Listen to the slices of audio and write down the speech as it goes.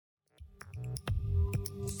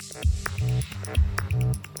All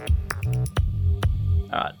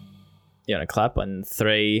right. You want to clap on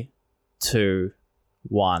 3, 2,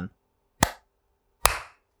 1.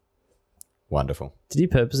 Wonderful. Did you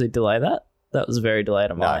purposely delay that? That was very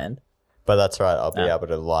delayed on my end. But that's right. I'll be able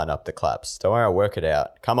to line up the claps. Don't worry, I'll work it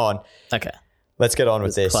out. Come on. Okay. Let's get on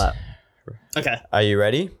with this. Clap. Okay. Are you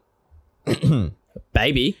ready?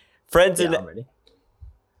 Baby. Friends Yeah, and... I'm ready.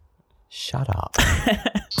 Shut up.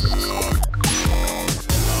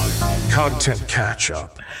 Content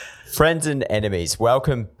catch-up. Friends and enemies,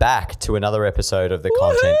 welcome back to another episode of the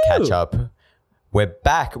Content Catch-Up. We're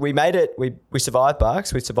back. We made it. We survived,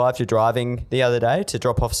 Barks. We survived your driving the other day to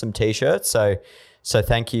drop off some T-shirts. So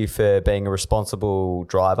thank you for being a responsible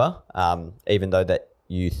driver, even though that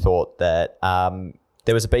you thought that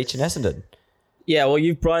there was a beach in Essendon. Yeah, well,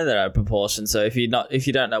 you've blown that out of proportion. So if you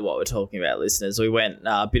don't know what we're talking about, listeners, we went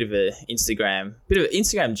a bit of an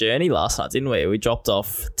Instagram journey last night, didn't we? We dropped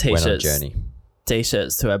off T-shirts. Went on a journey.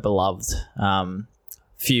 T-shirts to our beloved,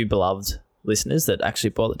 few beloved listeners that actually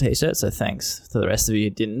bought the T-shirt. So thanks to the rest of you who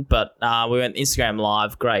didn't. But we went Instagram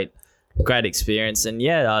live. Great experience. And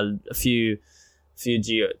yeah, a few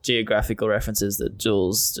geographical references that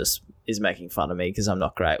Jules just is making fun of me because I'm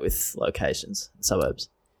not great with locations and suburbs.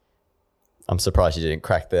 I'm surprised you didn't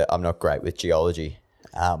crack the I'm not great with geology.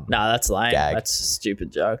 No, that's lame. Gag. That's a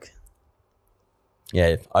stupid joke.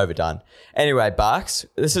 Yeah, overdone. Anyway, Barks,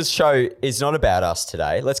 this show is not about us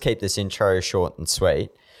today. Let's keep this intro short and sweet.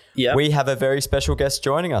 Yeah. We have a very special guest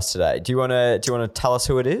joining us today. Do you want to tell us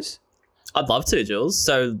who it is? I'd love to, Jules.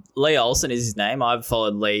 So Lee Olsen is his name. I've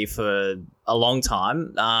followed Lee for a long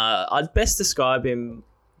time. I'd best describe him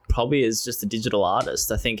probably as just a digital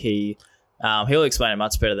artist. I think he'll explain it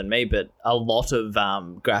much better than me, but a lot of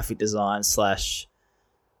graphic design /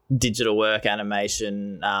 digital work,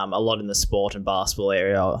 animation, a lot in the sport and basketball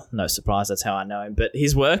area. No surprise, that's how I know him. But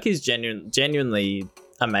his work is genuinely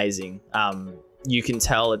amazing. You can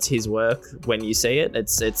tell it's his work when you see it.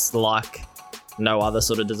 It's like no other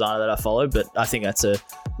sort of designer that I follow, but I think that's a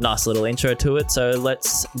nice little intro to it. So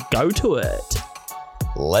let's go to it.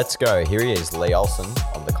 Let's go. Here he is, Lee Olsen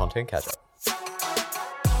on the Content Catch-Up.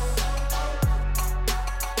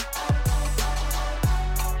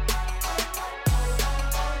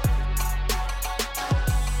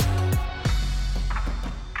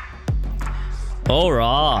 All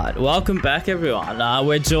right. Welcome back, everyone.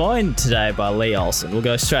 We're joined today by Lee Olsen. We'll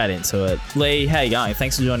go straight into it. Lee, how you going?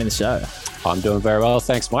 Thanks for joining the show. I'm doing very well.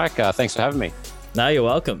 Thanks, Mike. Thanks for having me. No, you're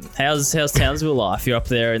welcome. How's Townsville life? You're up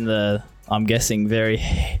there in the, I'm guessing, very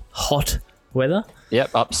hot weather?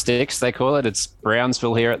 Yep, up sticks, they call it. It's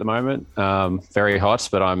Brownsville here at the moment. Very hot,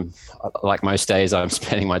 but I'm, like most days, I'm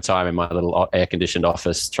spending my time in my little air-conditioned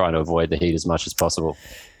office trying to avoid the heat as much as possible.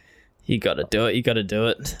 You got to do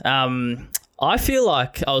it. I feel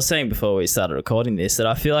like, I was saying before we started recording this, that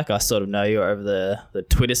I feel like I sort of know you over the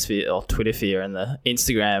Twitter sphere and the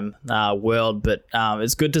Instagram world, but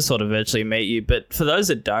it's good to sort of virtually meet you. But for those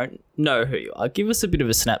that don't know who you are, give us a bit of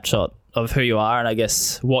a snapshot of who you are and I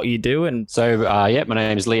guess what you do. And so, my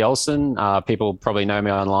name is Lee Olsen. People probably know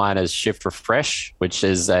me online as Shift Refresh, which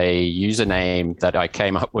is a username that I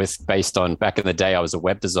came up with based on back in the day. I was a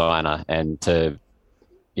web designer, and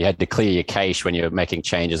you had to clear your cache when you were making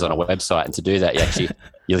changes on a website. And to do that, you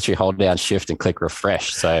literally hold down Shift and click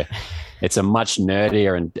refresh. So it's a much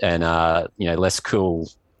nerdier and less cool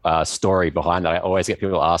story behind that. I always get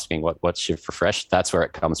people asking what's Shift Refresh. That's where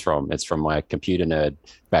it comes from. It's from my computer nerd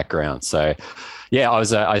background. So yeah,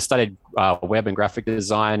 I studied web and graphic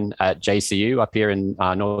design at JCU up here in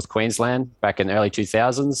North Queensland back in the early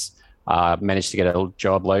 2000s. Managed to get a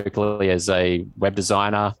job locally as a web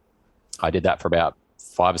designer. I did that for about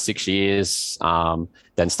 5 or 6 years,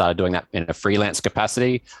 then started doing that in a freelance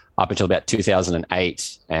capacity up until about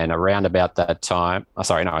 2008. And around about that time, I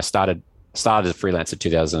started as a freelancer in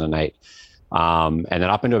 2008. And then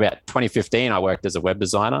up until about 2015, I worked as a web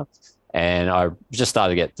designer, and I just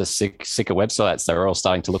started to get the sick of websites. They were all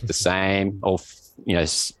starting to look the same, all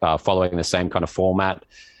following the same kind of format.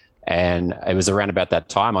 And it was around about that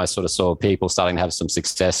time I sort of saw people starting to have some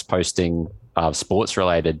success posting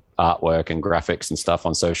sports-related artwork and graphics and stuff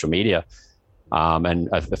on social media, and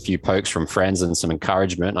a few pokes from friends and some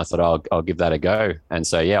encouragement. I thought I'll give that a go. And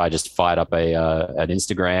so I just fired up an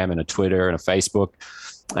Instagram and a Twitter and a Facebook,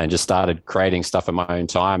 and just started creating stuff in my own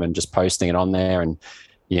time and just posting it on there, and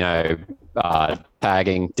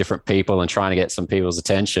tagging different people and trying to get some people's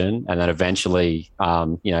attention. And then eventually,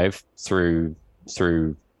 through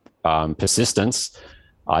persistence,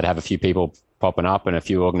 I'd have a few people popping up and a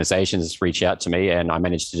few organizations reach out to me, and I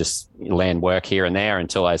managed to just land work here and there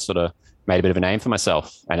until I sort of made a bit of a name for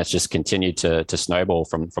myself, and it's just continued to snowball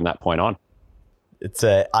from that point on. it's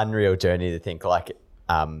an unreal journey to think like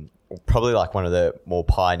probably like one of the more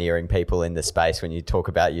pioneering people in the space when you talk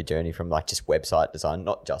about your journey from like just website design,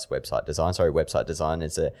 not just website design, website design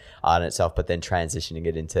is an art in itself, but then transitioning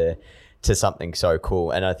it into something so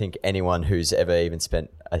cool. And I think anyone who's ever even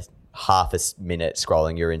spent half a minute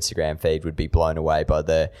scrolling your Instagram feed would be blown away by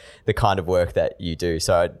the kind of work that you do.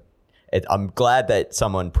 So I'm glad that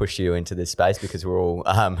someone pushed you into this space because we're all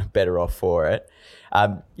better off for it.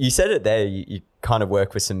 You said it there, you kind of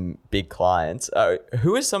work with some big clients.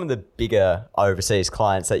 Who are some of the bigger overseas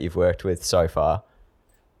clients that you've worked with so far?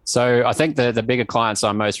 So I think the bigger clients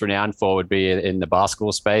I'm most renowned for would be in the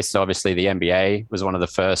basketball space. So obviously the NBA was one of the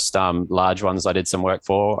first large ones I did some work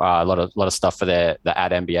for. A lot of stuff for the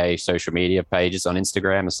 @NBA social media pages on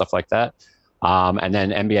Instagram and stuff like that. And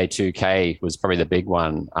then NBA 2K was probably the big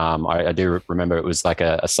one. I do remember it was like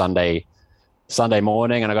a Sunday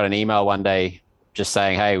morning, and I got an email one day just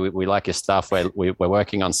saying, "Hey, we like your stuff. We're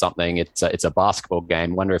working on something. It's a basketball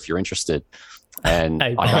game. Wonder if you're interested." And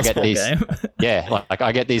I get these, like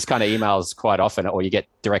I get these kind of emails quite often, or you get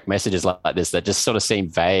direct messages like this that just sort of seem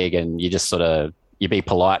vague, and you just sort of you be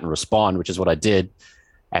polite and respond, which is what I did.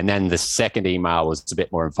 And then the second email was a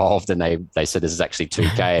bit more involved, and they said this is actually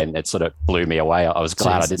 2K, and it sort of blew me away. I was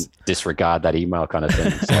glad I didn't disregard that email kind of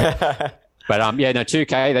thing. So. But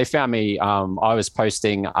 2K, they found me. I was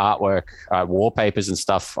posting artwork, wallpapers and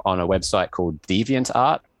stuff on a website called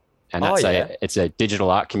DeviantArt. And it's a digital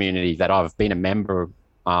art community that I've been a member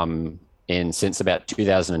in since about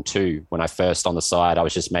 2002. When I first on the side, I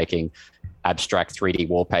was just making abstract 3D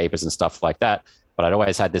wallpapers and stuff like that. But I'd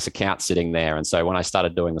always had this account sitting there. And so when I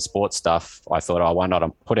started doing the sports stuff, I thought, why not?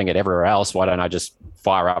 I'm putting it everywhere else. Why don't I just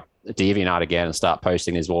fire up DeviantArt again and start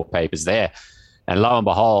posting these wallpapers there? And lo and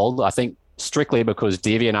behold, I think strictly because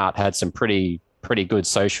DeviantArt had some pretty good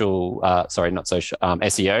SEO,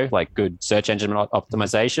 like good search engine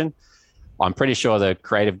optimization. I'm pretty sure the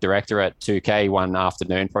creative director at 2K one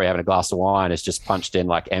afternoon, probably having a glass of wine, has just punched in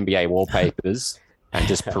like NBA wallpapers and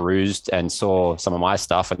just perused and saw some of my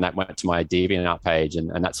stuff, and that went to my DeviantArt page,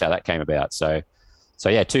 and that's how that came about. So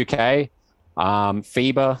 2K,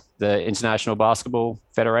 FIBA, the International Basketball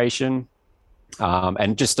Federation.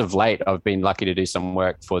 And just of late, I've been lucky to do some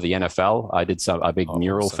work for the NFL. I did a big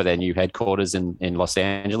mural for their new headquarters in Los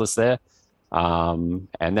Angeles there. And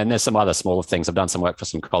then there's some other smaller things. I've done some work for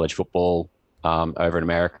some college football over in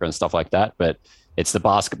America and stuff like that. But it's the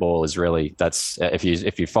basketball is really, that's if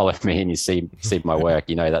you follow me and you see my work,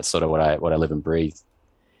 that's sort of what I live and breathe.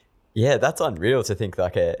 Yeah, that's unreal to think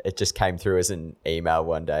like it just came through as an email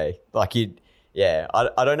one day. Like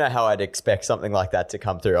I don't know how I'd expect something like that to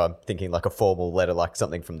come through. I'm thinking like a formal letter, like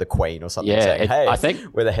something from the Queen or something saying, hey, I think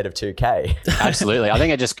we're the head of 2K. Absolutely. I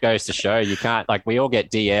think it just goes to show you can't, like we all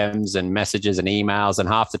get DMs and messages and emails, and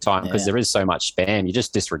half the time, because there is so much spam, you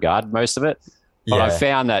just disregard most of it. But I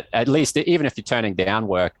found that at least even if you're turning down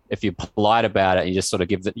work, if you're polite about it, you just sort of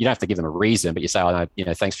you don't have to give them a reason, but you say,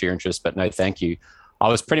 thanks for your interest, but no, thank you. I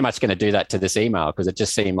was pretty much going to do that to this email because it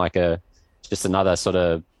just seemed like just another sort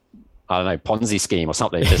of, I don't know, Ponzi scheme or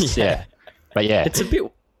something. Just, But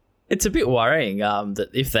it's a bit worrying that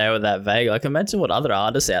if they were that vague, like imagine what other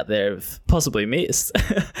artists out there have possibly missed.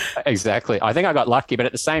 Exactly. I think I got lucky, but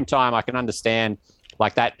at the same time, I can understand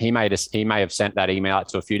like that he may have sent that email out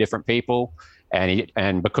to a few different people,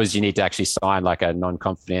 and because you need to actually sign like a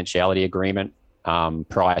non-confidentiality agreement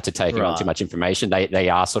prior to taking on too much information, they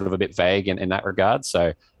are sort of a bit vague in that regard.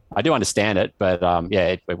 So I do understand it, but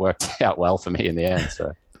it worked out well for me in the end.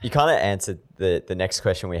 So. You kind of answered the next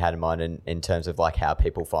question we had in mind in terms of like how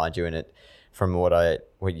people find you, and it from what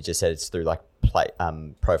you just said, it's through like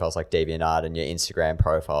profiles like DeviantArt and your Instagram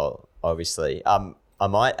profile, obviously. I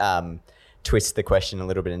might twist the question a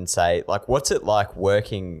little bit and say, like, what's it like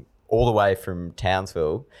working all the way from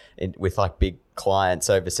Townsville with like big clients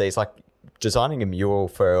overseas, like designing a mural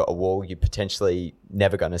for a wall you're potentially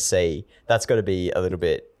never going to see? That's got to be a little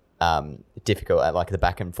bit difficult at like the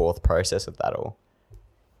back and forth process of that all.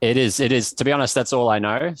 It is. To be honest, that's all I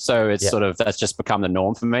know. So it's sort of, that's just become the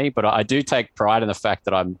norm for me. But I do take pride in the fact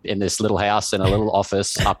that I'm in this little house in a little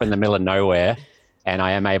office up in the middle of nowhere, and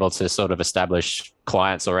I am able to sort of establish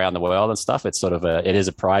clients around the world and stuff. It's sort of it is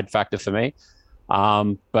a pride factor for me.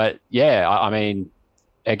 But yeah, I mean,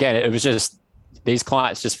 again, it was just these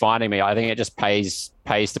clients just finding me. I think it just pays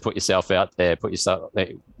to put yourself out there.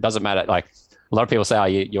 It doesn't matter. Like, a lot of people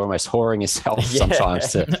say, you're almost whoring yourself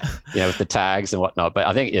sometimes to, with the tags and whatnot. But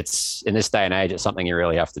I think it's, in this day and age, it's something you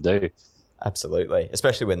really have to do. Absolutely.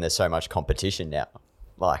 Especially when there's so much competition now.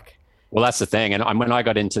 Well, that's the thing. And when I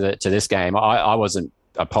got into this game, I wasn't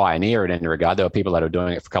a pioneer in any regard. There were people that were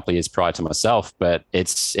doing it for a couple of years prior to myself, but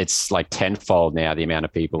it's like tenfold now the amount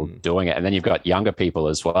of people doing it. And then you've got younger people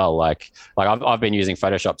as well. Like I've been using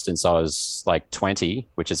Photoshop since I was like 20,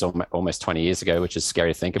 which is almost 20 years ago, which is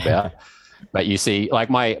scary to think about. But you see, like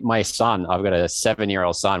my son, I've got a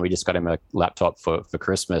 7-year-old son. We just got him a laptop for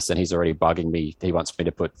Christmas, and he's already bugging me. He wants me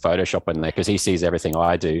to put Photoshop in there because he sees everything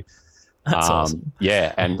I do. That's awesome.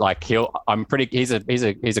 Yeah, and like he's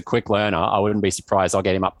a quick learner. I wouldn't be surprised. I'll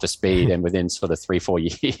get him up to speed, and within sort of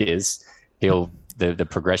 3-4 years, the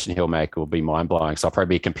progression he'll make will be mind blowing. So I'll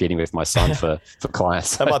probably be competing with my son for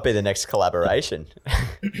clients. That might be the next collaboration.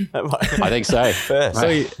 I think so. First.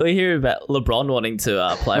 So we hear about LeBron wanting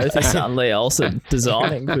to play with his son, Lee Olsen,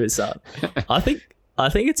 designing for his son. I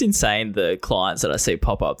think it's insane, the clients that I see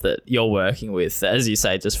pop up that you're working with, as you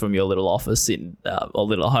say, just from your little office in or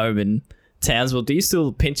little home in Townsville. Do you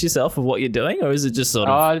still pinch yourself of what you're doing, or is it just sort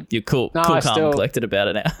of you're cool, calm, and collected about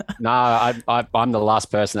it now? No, I'm the last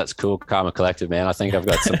person that's cool, calm, and collected, man. I think I've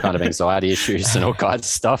got some kind of anxiety issues and all kinds of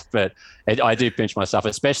stuff, but I do pinch myself,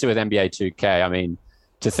 especially with NBA 2K. I mean,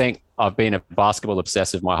 to think I've been a basketball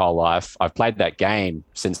obsessive my whole life. I've played that game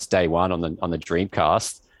since day one on the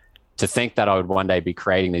Dreamcast. To think that I would one day be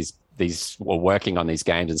creating these or working on these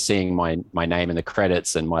games and seeing my name in the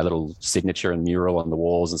credits and my little signature and mural on the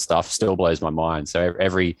walls and stuff still blows my mind. So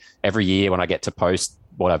every year when I get to post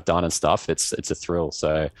what I've done and stuff, it's a thrill.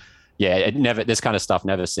 So yeah, this kind of stuff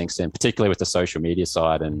never sinks in, particularly with the social media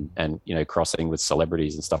side and crossing with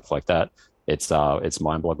celebrities and stuff like that. It's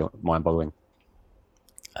mind-boggling.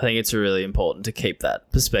 I think it's really important to keep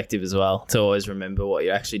that perspective as well, to always remember what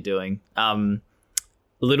you're actually doing.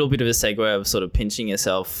 A little bit of a segue of sort of pinching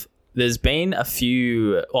yourself. There's been a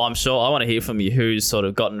few, well, I'm sure I want to hear from you who's sort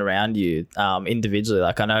of gotten around you individually.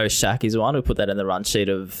 Like I know Shaq is one who put that in the run sheet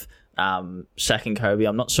of Shaq and Kobe.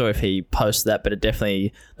 I'm not sure if he posted that, but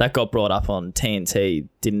that got brought up on TNT,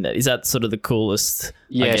 didn't it? Is that sort of the coolest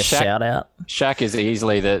shout out? Shaq is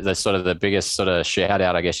easily the sort of the biggest sort of shout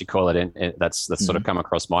out, I guess you call it. That's sort of come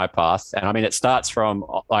across my path. And I mean, it starts from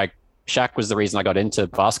like, Shaq was the reason I got into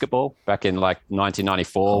basketball back in like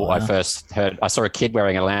 1994. Oh, wow. I saw a kid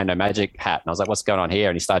wearing a Orlando Magic hat and I was like, what's going on here?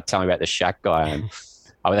 And he started telling me about the Shaq guy. And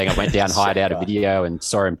I think I went down, hired out a video and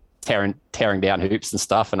saw him tearing down hoops and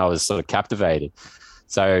stuff. And I was sort of captivated.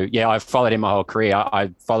 So yeah, I followed him my whole career. I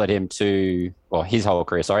followed him his whole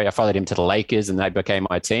career. Sorry. I followed him to the Lakers and they became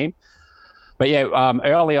my team. But yeah,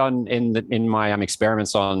 early on in my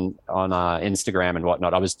experiments on Instagram and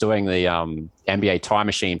whatnot, I was doing the NBA Time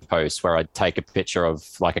Machine posts where I'd take a picture of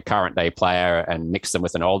like a current day player and mix them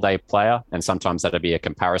with an old day player, and sometimes that'd be a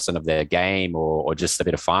comparison of their game or just a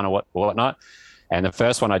bit of fun or whatnot. And the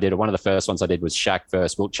first one I did, or one of the first ones I did, was Shaq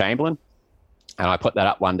versus Wilt Chamberlain, and I put that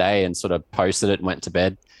up one day and sort of posted it and went to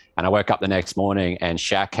bed. And I woke up the next morning and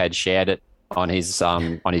Shaq had shared it on his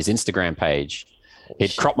Instagram page.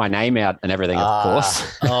 He'd cropped my name out and everything, of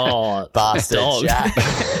course. Oh, bastard,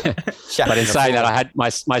 Shaq. But in saying that, I had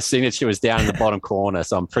my signature was down in the bottom corner,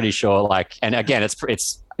 so I'm pretty sure. Like, and again,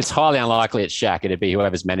 it's highly unlikely it's Shaq. It'd be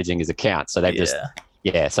whoever's managing his account. So they just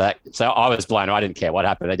So I was blown. I didn't care what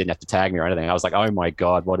happened. They didn't have to tag me or anything. I was like, oh my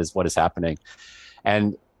god, what is happening?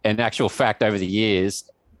 And in actual fact, over the years,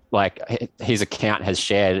 like his account has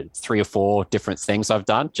shared 3 or 4 different things I've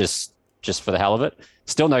done just for the hell of it.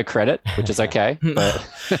 Still no credit, which is okay. But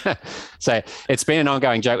so it's been an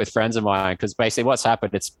ongoing joke with friends of mine because basically what's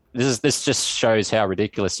happened, this just shows how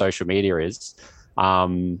ridiculous social media is.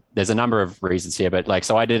 There's a number of reasons here, but like,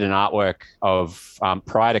 so I did an artwork of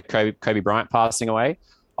prior to Kobe Bryant passing away.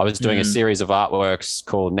 I was doing a series of artworks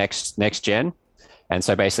called Next Gen. And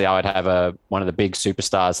so basically I would have one of the big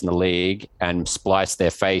superstars in the league and splice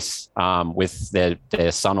their face with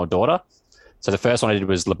their son or daughter. So the first one I did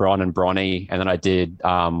was LeBron and Bronny, and then I did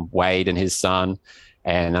Wade and his son,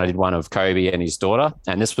 and then I did one of Kobe and his daughter.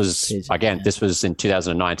 And this was, this was in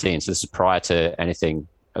 2019, so this is prior to anything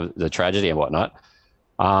of the tragedy and whatnot.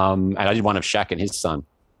 And I did one of Shaq and his son.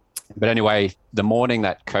 But anyway, the morning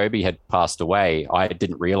that Kobe had passed away, I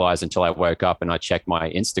didn't realize until I woke up and I checked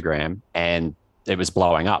my Instagram, and it was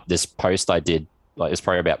blowing up. This post I did, like, it was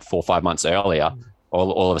probably about 4 or 5 months earlier,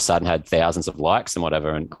 all of a sudden had thousands of likes and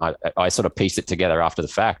whatever. And I sort of pieced it together after the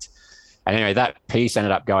fact. And anyway, that piece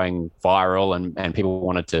ended up going viral and people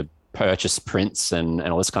wanted to purchase prints and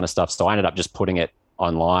all this kind of stuff. So I ended up just putting it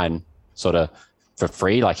online sort of for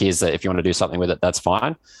free. Like, if you want to do something with it, that's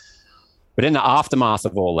fine. But in the aftermath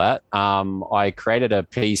of all that, I created a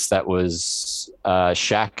piece that was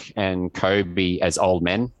Shaq and Kobe as old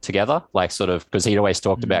men together, like sort of, because he'd always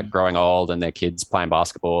talked about growing old and their kids playing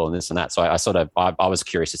basketball and this and that. So I was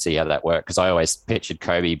curious to see how that worked, because I always pictured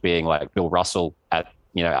Kobe being like Bill Russell at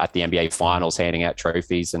at the NBA finals, handing out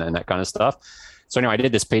trophies and that kind of stuff. So anyway, I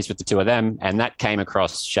did this piece with the two of them, and that came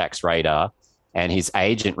across Shaq's radar, and his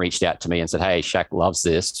agent reached out to me and said, "Hey, Shaq loves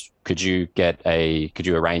this. Could you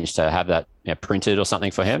arrange to have that printed or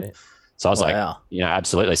something for him?" So I was like,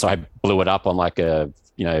 absolutely. So I blew it up on like a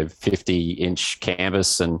 50-inch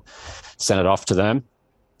canvas and sent it off to them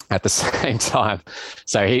at the same time.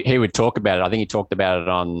 So he would talk about it. I think he talked about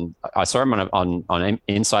it I saw him on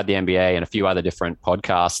Inside the NBA and a few other different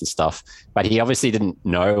podcasts and stuff, but he obviously didn't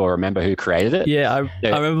know or remember who created it. Yeah,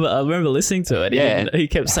 I remember listening to it. Yeah. He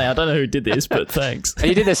kept saying, "I don't know who did this, but thanks." And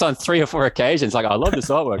he did this on 3 or 4 occasions. Like, "I love this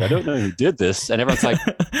artwork. I don't know who did this." And everyone's like,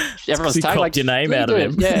 tagged like, your name out of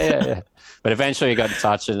him. Yeah. But eventually he got in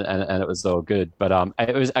touch and it was all good. But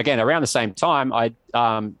it was, again, around the same time,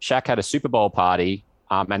 Shaq had a Super Bowl party.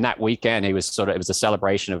 And that weekend, it was a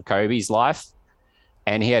celebration of Kobe's life.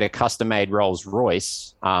 And he had a custom-made Rolls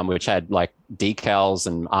Royce, which had like decals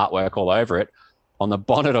and artwork all over it. On the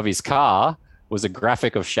bonnet of his car was a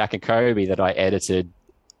graphic of Shaq and Kobe that I edited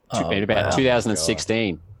in about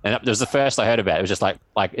 2016. And it was the first I heard about it. It was just like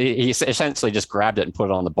he essentially just grabbed it and put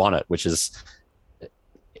it on the bonnet, which is...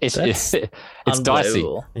 It's dicey,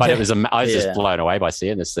 but I was just blown away by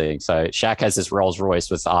seeing this thing. So Shaq has this Rolls Royce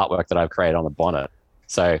with the artwork that I've created on the bonnet.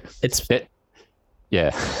 So yeah.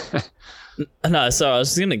 No, so I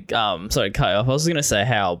was gonna sorry, cut you off. I was gonna say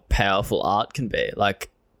how powerful art can be. Like,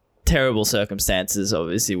 terrible circumstances,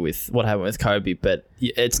 obviously, with what happened with Kobe, but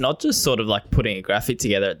it's not just sort of like putting a graphic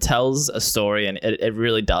together. It tells a story, and it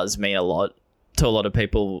really does mean a lot to a lot of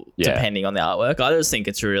people, depending on the artwork. I just think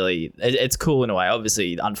it's cool in a way.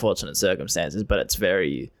 Obviously, unfortunate circumstances, but it's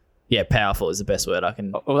very powerful is the best word I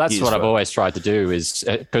can. Well, that's what I've always tried to do, is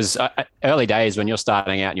because early days when you're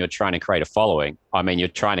starting out and you're trying to create a following, I mean, you're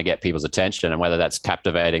trying to get people's attention, and whether that's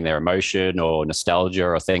captivating their emotion or nostalgia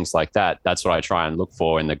or things like that, that's what I try and look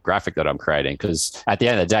for in the graphic that I'm creating. Because at the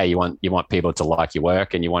end of the day, you want people to like your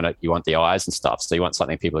work, and you want the eyes and stuff. So you want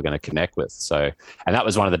something people are going to connect with. So, and that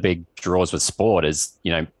was one of the big draws with sport is,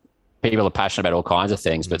 people are passionate about all kinds of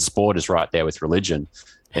things, but sport is right there with religion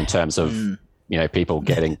in terms of people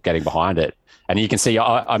getting behind it. And you can see,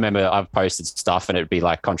 I remember I've posted stuff and it'd be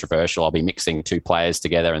like controversial. I'll be mixing two players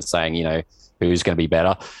together and saying, who's going to be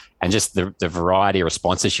better. And just the variety of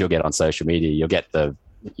responses you'll get on social media. You'll get the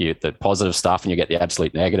positive stuff and you get the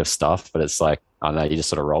absolute negative stuff. But it's like, I don't know, you just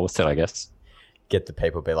sort of roll with it, I guess. Get the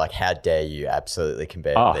people be like, how dare you absolutely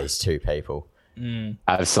compare these two people?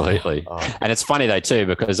 Absolutely. And it's funny though too,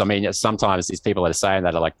 because I mean, sometimes these people that are saying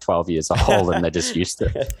that are like 12 years old and they're just used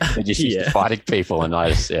to fighting people, and I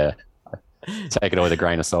just take it all with a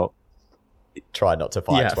grain of salt. Try not to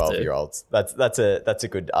fight 12-year-olds. That's a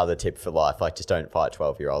good other tip for life. Like, just don't fight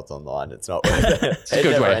 12-year-olds online. It's not worth it. It's a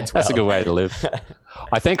good way. That's a good way to live.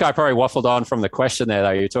 I think I probably waffled on from the question there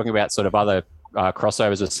though. You're talking about sort of other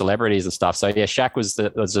crossovers with celebrities and stuff. So yeah, Shaq was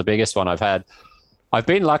the biggest one I've had. I've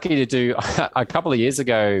been lucky to do a couple of years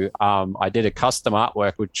ago. I did a custom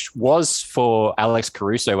artwork, which was for Alex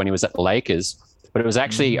Caruso when he was at the Lakers, but it was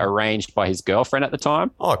actually arranged by his girlfriend at the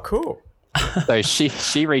time. Oh, cool. So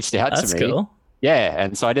she reached out to me. That's cool. Yeah.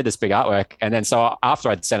 And so I did this big artwork. And then so after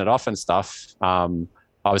I'd sent it off and stuff, I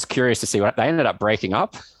was curious to see what they ended up breaking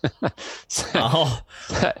up. So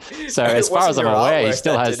as far as I'm aware, he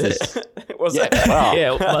still has this. It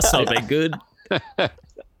must not be good.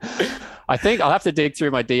 I think I'll have to dig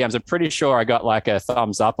through my DMs. I'm pretty sure I got like a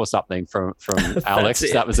thumbs up or something from Alex.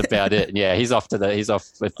 That was about it. And yeah, he's off with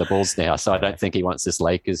the Bulls now, so I don't think he wants this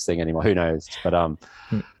Lakers thing anymore. Who knows?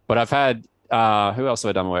 But I've had who else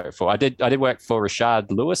have I done work for? I did work for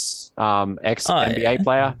Rashard Lewis, ex NBA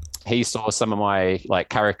player. He saw some of my like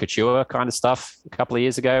caricature kind of stuff a couple of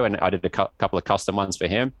years ago, and I did a couple of custom ones for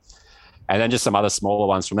him. And then just some other smaller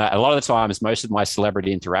ones from that. A lot of the times, most of my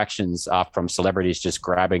celebrity interactions are from celebrities just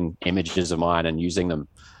grabbing images of mine and using them.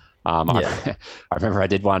 I remember I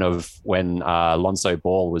did one of when Lonzo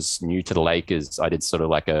Ball was new to the Lakers. I did sort of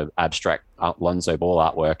like a abstract Lonzo Ball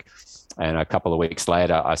artwork. And a couple of weeks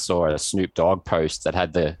later, I saw a Snoop Dogg post that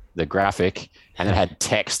had the graphic, and it had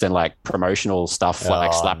text and like promotional stuff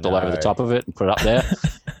slapped all over the top of it and put it up there.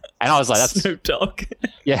 And I was like, that's Snoop Dogg.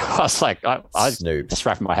 Yeah, I was like, I just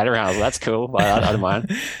wrapping my head around. I was like, that's cool. I don't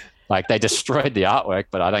mind. Like, they destroyed the artwork,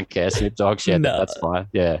 but I don't care. Snoop Dogg shared that. That's fine.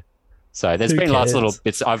 Yeah. So there's been lots of little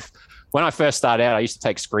bits. When I first started out, I used to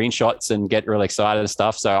take screenshots and get really excited and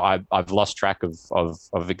stuff. So I've lost track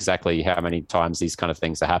of exactly how many times these kind of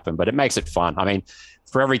things have happened, but it makes it fun. I mean,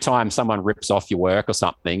 for every time someone rips off your work or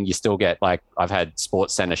something, you still get like, I've had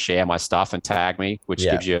Sports Center share my stuff and tag me, which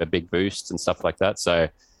gives you a big boost and stuff like that. So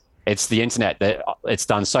it's the internet that it's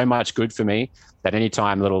done so much good for me that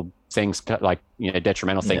anytime little things like,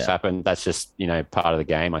 detrimental things happen. That's just, part of the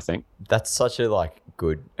game, I think. That's such a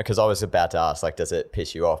good, because I was about to ask, does it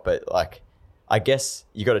piss you off? But I guess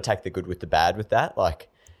you got to take the good with the bad with that.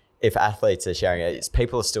 If athletes are sharing it,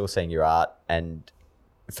 people are still seeing your art, and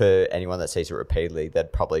for anyone that sees it repeatedly,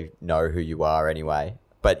 they'd probably know who you are anyway.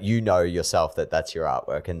 But you know yourself that that's your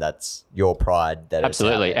artwork and that's your pride. That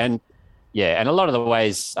absolutely. And a lot of the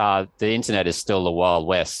ways the internet is still the Wild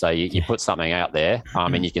West. So you put something out there,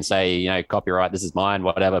 and you can say, copyright, this is mine,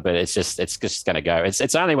 whatever. But it's just going to go.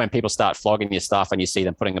 It's only when people start flogging your stuff and you see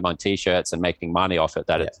them putting them on T-shirts and making money off it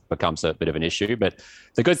that it becomes a bit of an issue. But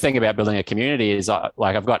the good thing about building a community is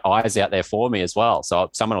I've got eyes out there for me as well. So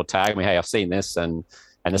someone will tag me, hey, I've seen this, and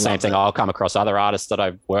the same thing, I'll come across other artists that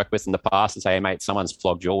I've worked with in the past and say, hey, mate, someone's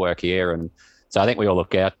flogged your work here. And so I think we all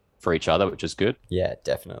look out for each other, which is good. Yeah,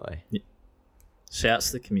 definitely. Shouts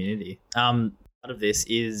to the community. Part of this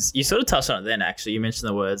is, you sort of touched on it then, actually. You mentioned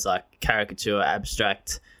the words like caricature,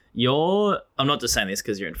 abstract. I'm not just saying this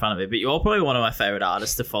because you're in front of it, but you're probably one of my favorite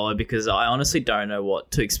artists to follow, because I honestly don't know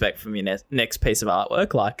what to expect from your next piece of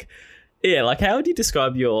artwork. How would you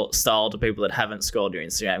describe your style to people that haven't scrolled your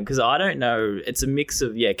Instagram? Because I don't know. It's a mix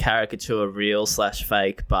of, caricature,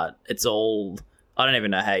 real/fake, but it's all... I don't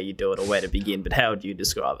even know how you do it or where to begin, but how would you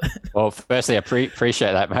describe it? Well, firstly, I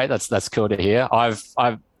appreciate that, mate. That's cool to hear. I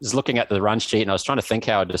was looking at the run sheet and I was trying to think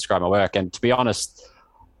how I'd describe my work. And to be honest,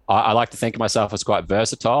 I like to think of myself as quite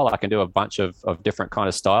versatile. I can do a bunch of different kind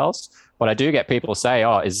of styles. But I do get people say,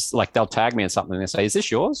 they'll tag me in something and they say, is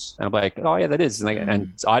this yours? And I'm like, oh yeah, that is.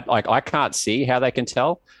 And I can't see how they can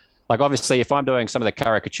tell. Obviously, if I'm doing some of the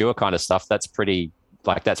caricature kind of stuff, that's pretty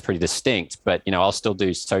distinct, but I'll still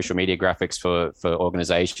do social media graphics for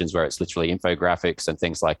organizations where it's literally infographics and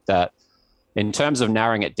things like that. In terms of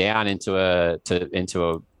narrowing it down into a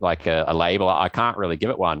label, I can't really give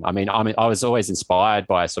it one. I was always inspired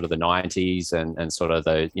by sort of the 90s and sort of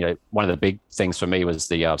one of the big things for me was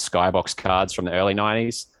the Skybox cards from the early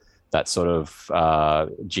 90s, that sort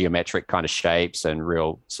of geometric kind of shapes and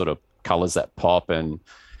real sort of colors that pop, and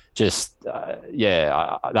just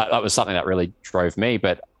that was something that really drove me.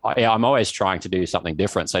 But I'm always trying to do something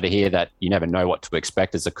different. So to hear that you never know what to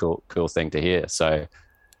expect is a cool thing to hear. So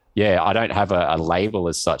I don't have a label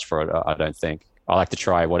as such for it. I don't think. I like to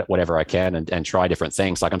try whatever I can and try different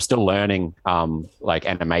things. I'm still learning.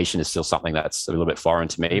 Animation is still something that's a little bit foreign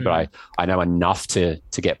to me, but I know enough to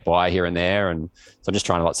get by here and there, and so I'm just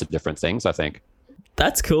trying lots of different things, I think.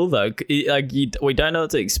 That's cool though. We don't know what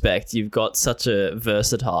to expect. You've got such a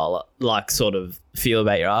versatile sort of feel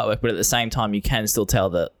about your artwork, but at the same time you can still tell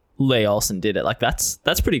that Lee Olsen did it.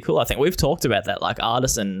 That's pretty cool. I think we've talked about that.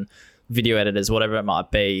 Artists and video editors, whatever it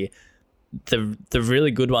might be, the really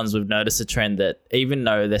good ones, we've noticed a trend that even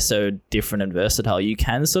though they're so different and versatile, you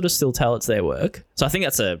can sort of still tell it's their work. So I think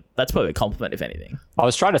that's probably a compliment, if anything. I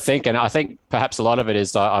was trying to think, and I think perhaps a lot of it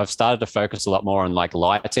is I've started to focus a lot more on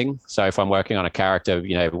lighting. So if I'm working on a character,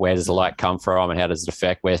 where does the light come from and how does it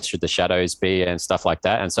affect, where should the shadows be and stuff like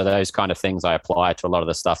that. And so those kind of things I apply to a lot of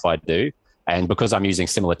the stuff I do. And because I'm using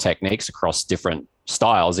similar techniques across different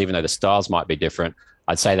styles, even though the styles might be different,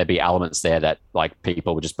 I'd say there'd be elements there that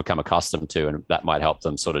people would just become accustomed to, and that might help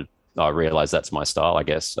them sort of realize that's my style, I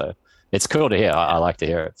guess. So it's cool to hear. I like to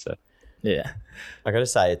hear it. So yeah, I gotta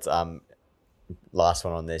say it's last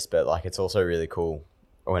one on this, but it's also really cool.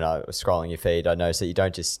 When I was scrolling your feed, I noticed that you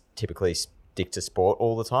don't just typically stick to sport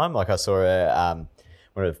all the time. I saw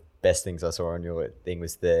one of the best things I saw on your thing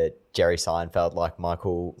was the Jerry Seinfeld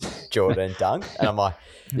Michael Jordan dunk, and I'm like,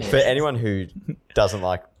 for anyone who doesn't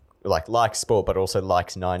likes sport but also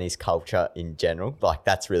likes 90s culture in general,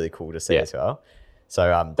 that's really cool to see as well.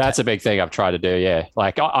 So that's a big thing I've tried to do. Yeah,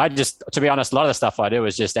 I just, to be honest, a lot of the stuff I do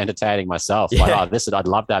is just entertaining myself. I'd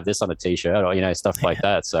love to have this on a t-shirt or stuff like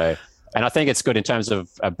that. So, and I think it's good in terms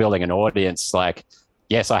of building an audience.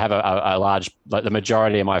 Yes, I have a large, the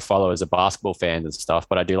majority of my followers are basketball fans and stuff,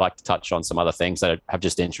 but I do like to touch on some other things that have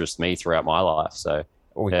just interested me throughout my life. So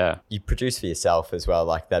you produce for yourself as well.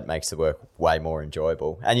 That makes the work way more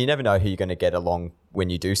enjoyable, and you never know who you're going to get along when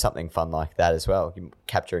you do something fun like that as well. You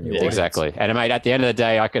capture a new audience. Exactly. And mate, at the end of the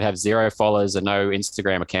day, I could have 0 followers and no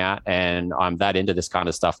Instagram account, and I'm that into this kind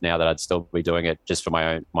of stuff now that I'd still be doing it just for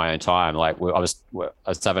my own time. I was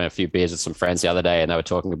having a few beers with some friends the other day, and they were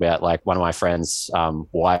talking about one of my friends'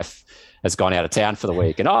 wife has gone out of town for the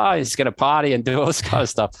week, and he's going to party and do all this kind of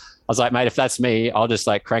stuff. I was like, mate, if that's me, I'll just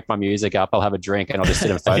crank my music up, I'll have a drink, and I'll just sit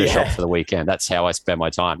in Photoshop for the weekend. That's how I spend my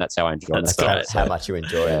time. That's how I enjoy it. That's how much you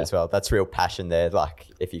enjoy it as well. That's real passion there.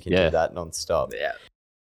 If you can do that nonstop. Yeah.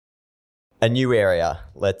 A new area.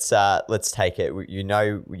 Let's take it. You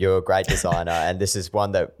know, you're a great designer, and this is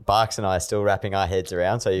one that Barks and I are still wrapping our heads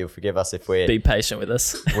around. So you'll forgive us if Be patient with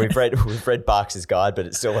us. we've read Barks's guide, but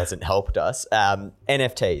it still hasn't helped us.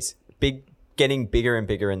 NFTs, getting bigger and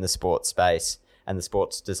bigger in the sports space and the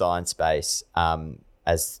sports design space.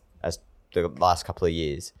 As the last couple of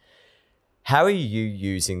years, how are you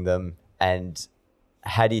using them, and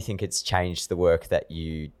how do you think it's changed the work that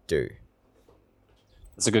you do?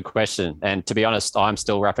 That's a good question. And to be honest, I'm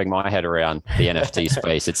still wrapping my head around the NFT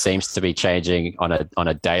space. It seems to be changing on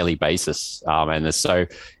a daily basis. And so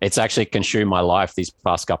it's actually consumed my life these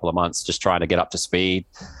past couple of months, just trying to get up to speed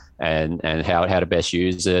and how to best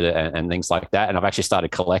use it and things like that. And I've actually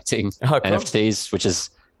started collecting NFTs,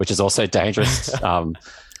 which is also dangerous.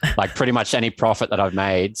 Like pretty much any profit that I've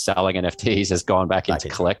made selling NFTs has gone back into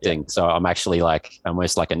collecting. Yeah. So I'm actually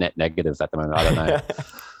almost like a net negative at the moment. I don't know.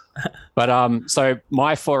 But so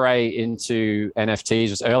my foray into NFTs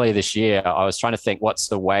was earlier this year. I was trying to think what's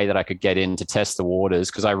the way that I could get in to test the waters,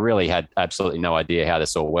 because I really had absolutely no idea how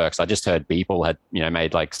this all works. I just heard people had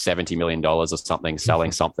made like $70 million or something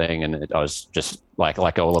selling something, and I was just like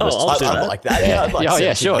all of us. I like that.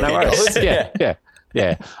 Yeah, sure, no worries.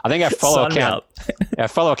 Yeah. I think our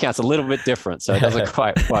follow account's a little bit different, so it doesn't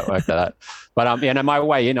quite work that out. But my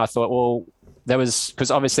way in, I thought, well, there was,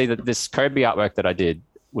 because obviously this Kobe artwork that I did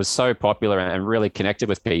was so popular and really connected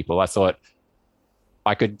with people. I thought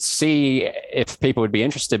I could see if people would be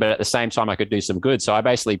interested, but at the same time I could do some good. So I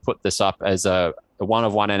basically put this up as a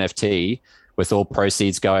one-of-one NFT with all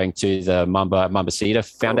proceeds going to the Mumbacita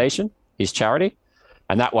Foundation, his charity.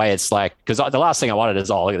 And that way it's like, because the last thing I wanted is,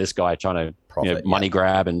 look at this guy trying to money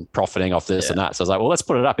grab and profiting off this and that. So I was like, well, let's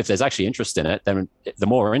put it up. If there's actually interest in it, then the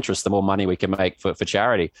more interest, the more money we can make for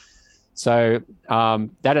charity. So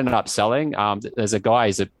that ended up selling. There's a guy,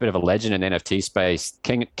 he's a bit of a legend in NFT space,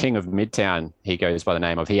 King of Midtown, he goes by the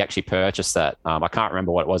name of. He actually purchased that. I can't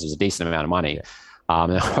remember what it was. It was a decent amount of money.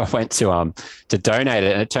 And I went to donate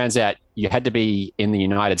it, and it turns out you had to be in the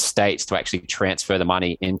United States to actually transfer the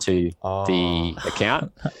money into the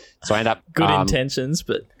account. So I ended up good intentions,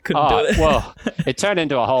 but couldn't do it. Well, it turned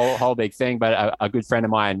into a whole big thing. But a good friend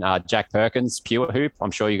of mine, Jack Perkins, Pure Hoop,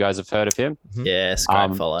 I'm sure you guys have heard of him. Yes,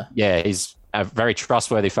 great fellow. Yeah, he's a very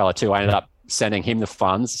trustworthy fellow too. I ended up sending him the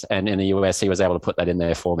funds, and in the US, he was able to put that in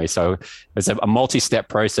there for me. So it was a multi-step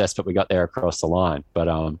process, but we got there across the line. But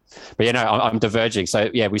I'm diverging.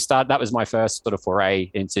 So yeah, that was my first sort of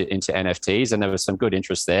foray into NFTs, and there was some good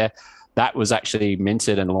interest there. That was actually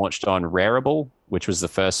minted and launched on Rarible, which was the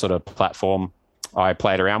first sort of platform I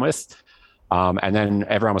played around with. And then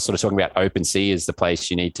everyone was sort of talking about OpenSea as the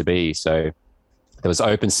place you need to be. So there was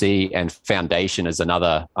OpenSea, and Foundation as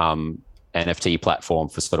another NFT platform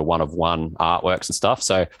for sort of one-of-one artworks and stuff.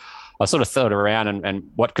 So I sort of thought around and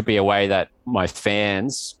what could be a way that my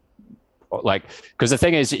fans, because the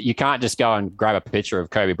thing is, you can't just go and grab a picture of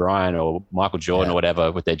Kobe Bryant or Michael Jordan or whatever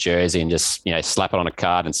with their jersey and just slap it on a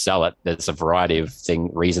card and sell it. There's a variety of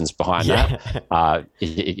reasons behind that.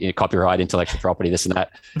 Copyright, intellectual property, this and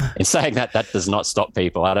that. In saying that does not stop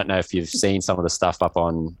people. I don't know if you've seen some of the stuff up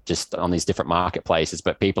on these different marketplaces,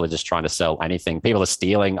 but people are just trying to sell anything. People are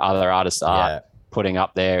stealing other artists' art, putting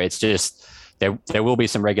up there. It's just there will be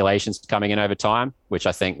some regulations coming in over time, which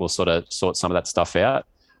I think will sort of sort some of that stuff out.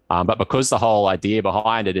 But because the whole idea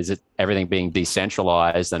behind it is everything being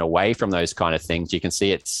decentralized and away from those kind of things, you can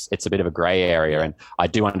see it's a bit of a gray area. And I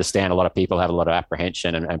do understand a lot of people have a lot of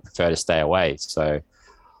apprehension and prefer to stay away. So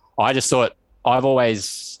I just thought I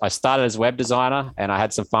started as a web designer and I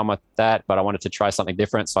had some fun with that, but I wanted to try something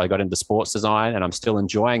different. So I got into sports design, and I'm still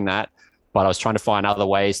enjoying that. But I was trying to find other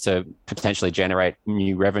ways to potentially generate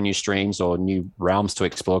new revenue streams or new realms to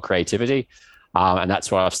explore creativity. And that's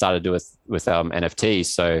what I've started to do with NFTs.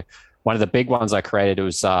 So one of the big ones I created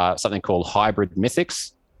was something called Hybrid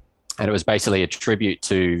Mythics. And it was basically a tribute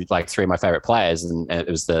to like three of my favorite players. And it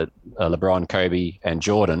was the LeBron, Kobe, and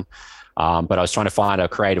Jordan. But I was trying to find a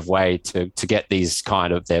creative way to get these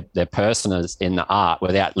kind of their personas in the art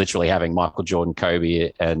without literally having Michael Jordan,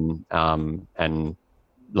 Kobe, and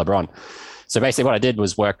LeBron. So basically what I did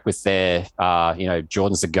was work with their,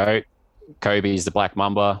 Jordan's the GOAT, Kobe's the Black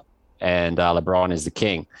Mamba, and LeBron is the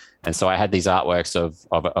king. And so I had these artworks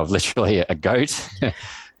of literally a goat,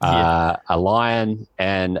 a lion,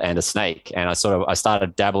 and a snake. And I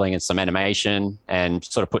started dabbling in some animation and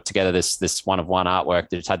sort of put together this one-of-one artwork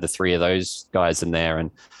that had the three of those guys in there. And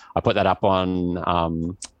I put that up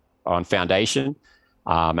on Foundation.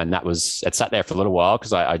 And it sat there for a little while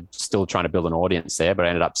because I still trying to build an audience there, but I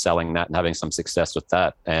ended up selling that and having some success with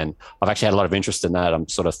that. And I've actually had a lot of interest in that. I'm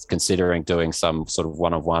sort of considering doing some sort of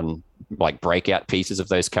one-on-one like breakout pieces of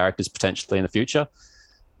those characters potentially in the future.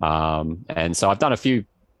 And so I've done a few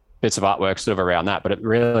bits of artwork sort of around that, but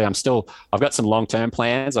I've got some long-term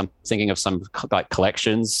plans. I'm thinking of some like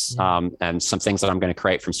collections and some things that I'm going to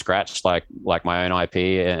create from scratch, like my own IP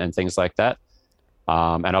and things like that.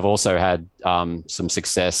 And I've also had some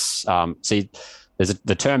success. There's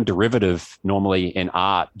the term derivative normally in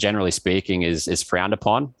art, generally speaking, is frowned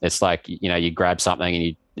upon. It's like, you grab something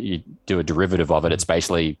and you do a derivative of it. It's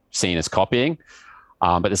basically seen as copying.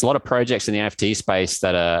 But there's a lot of projects in the NFT space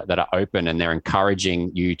that are open, and they're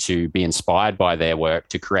encouraging you to be inspired by their work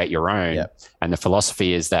to create your own. Yep. And the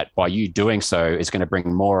philosophy is that by you doing so, it's going to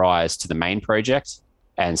bring more eyes to the main project.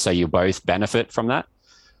 And so you both benefit from that.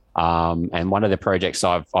 And one of the projects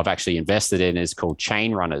I've actually invested in is called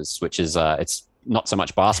Chain Runners, which is it's not so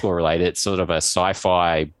much basketball related. It's sort of a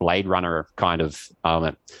sci-fi Blade Runner kind of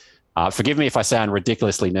element. Forgive me if I sound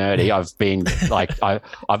ridiculously nerdy. I've been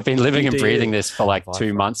I've been living and breathing this for like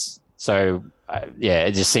 2 months. So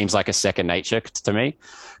it just seems like a second nature to me.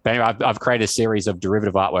 But anyway, I've created a series of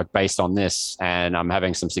derivative artwork based on this, and I'm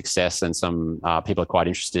having some success, and some people are quite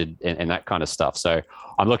interested in that kind of stuff. So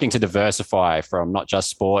I'm looking to diversify from not just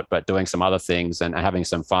sport, but doing some other things and having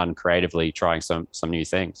some fun creatively, trying some new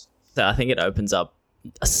things. So I think it opens up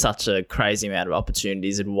such a crazy amount of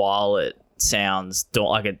opportunities, and while it sounds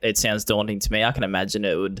it sounds daunting to me, I can imagine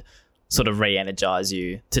it would sort of re-energize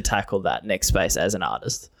you to tackle that next space as an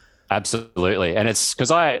artist. Absolutely. And it's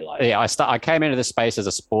because I came into this space as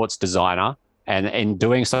a sports designer, and in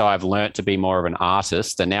doing so, I've learned to be more of an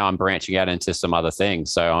artist, and now I'm branching out into some other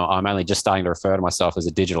things. So I'm only just starting to refer to myself as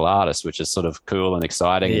a digital artist, which is sort of cool and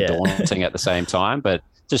exciting and daunting at the same time, but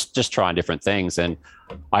just trying different things. And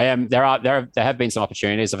there have been some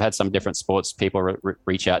opportunities. I've had some different sports people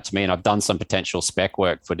reach out to me, and I've done some potential spec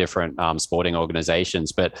work for different sporting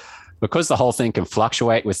organizations. But because the whole thing can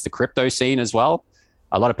fluctuate with the crypto scene as well,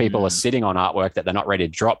 a lot of people are sitting on artwork that they're not ready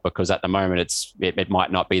to drop because at the moment it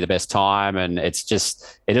might not be the best time, and it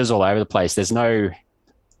is all over the place. There's no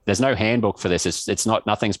handbook for this. It's not,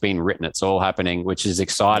 nothing's been written. It's all happening, which is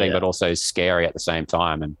exciting, but also scary at the same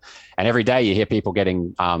time. And every day you hear people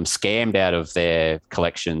getting scammed out of their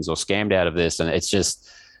collections or scammed out of this. And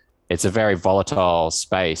it's a very volatile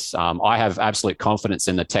space. I have absolute confidence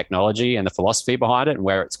in the technology and the philosophy behind it and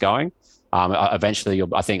where it's going. Eventually, I'm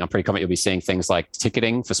pretty confident you'll be seeing things like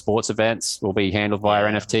ticketing for sports events will be handled via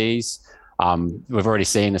NFTs. We've already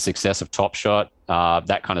seen the success of Top Shot.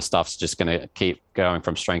 That kind of stuff's just going to keep going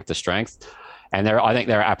from strength to strength. And I think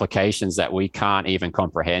there are applications that we can't even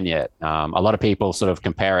comprehend yet. A lot of people sort of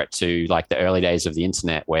compare it to like the early days of the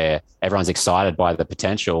internet, where everyone's excited by the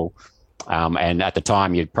potential. And at the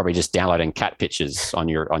time, you're probably just downloading cat pictures on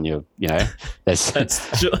your, that's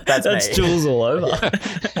Jules all over.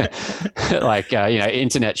 Like,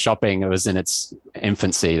 internet shopping, it was in its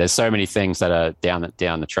infancy. There's so many things that are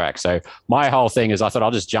down the track. So my whole thing is I thought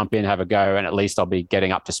I'll just jump in, have a go, and at least I'll be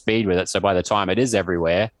getting up to speed with it. So by the time it is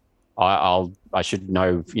everywhere, I should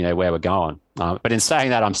know, where we're going. But in saying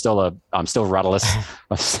that, I'm still rudderless.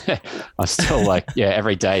 I'm still like,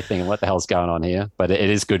 every day thinking, what the hell's going on here? But it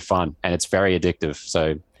is good fun, and it's very addictive.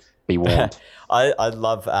 So be warned. I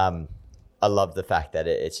love the fact that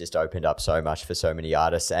it's just opened up so much for so many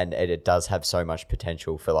artists, and it does have so much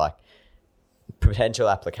potential for like potential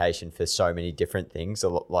application for so many different things.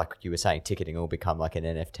 Like you were saying, ticketing will become like an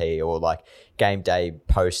NFT, or like game day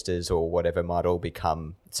posters or whatever might all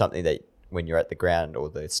become something that when you're at the ground or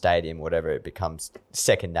the stadium, whatever, it becomes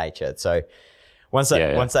second nature. So once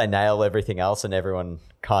they nail everything else and everyone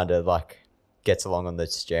kind of like gets along on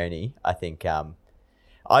this journey, I think I'm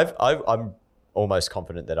almost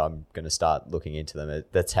confident that I'm going to start looking into them.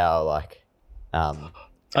 That's how like I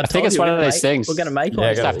think it's one of those things. We're going to make one.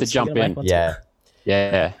 You just have to jump in.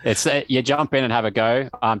 Yeah. It's you jump in and have a go.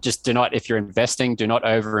 Just do not, if you're investing, do not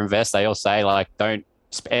overinvest. They all say like,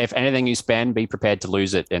 if anything you spend, be prepared to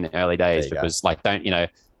lose it in the early days, because like,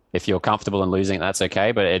 if you're comfortable in losing it, that's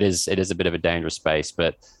okay. But it is a bit of a dangerous space.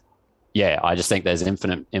 But yeah, I just think there's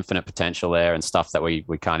infinite potential there and stuff that we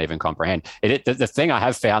can't even comprehend. The thing I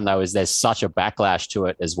have found though is there's such a backlash to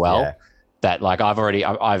it as well, that like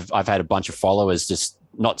I've had a bunch of followers, just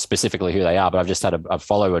not specifically who they are, but I've just had a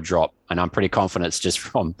follower drop, and I'm pretty confident it's just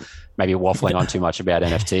from maybe waffling on too much about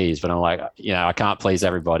NFTs. But I'm like, I can't please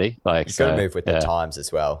everybody. Like, you've got to move with the times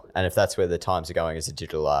as well. And if that's where the times are going as a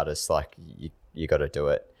digital artist, like you got to do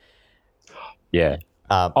it. Yeah.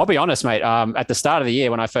 I'll be honest, mate. At the start of the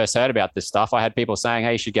year, when I first heard about this stuff, I had people saying,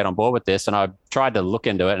 "Hey, you should get on board with this," and I tried to look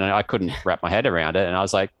into it, and I couldn't wrap my head around it. And I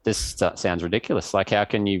was like, "This sounds ridiculous. Like, how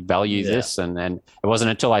can you value this?" And it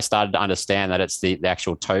wasn't until I started to understand that it's the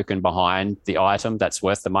actual token behind the item that's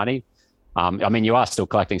worth the money. I mean, you are still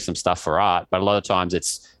collecting some stuff for art, but a lot of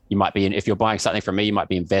times you might be, if you're buying something from me, you might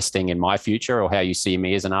be investing in my future or how you see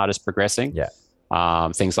me as an artist progressing. Yeah.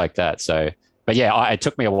 Things like that. So. But yeah, it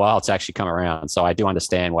took me a while to actually come around. So I do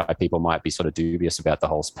understand why people might be sort of dubious about the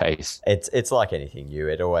whole space. It's like anything new.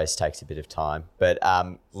 It always takes a bit of time. But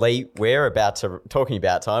Lee, talking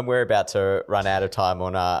about time, we're about to run out of time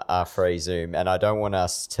on our free Zoom. And I don't want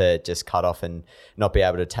us to just cut off and not be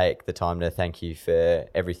able to take the time to thank you for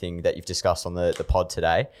everything that you've discussed on the pod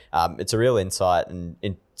today. It's a real insight and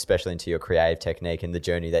especially into your creative technique and the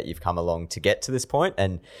journey that you've come along to get to this point.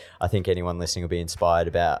 And I think anyone listening will be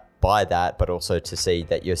inspired by that, but also to see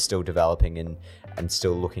that you're still developing and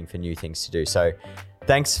still looking for new things to do. So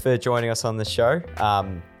thanks for joining us on the show.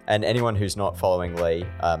 And anyone who's not following Lee,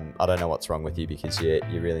 I don't know what's wrong with you because you're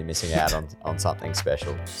really missing out on something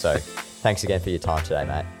special. So thanks again for your time today,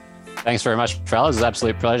 mate. Thanks very much, fellas. It's an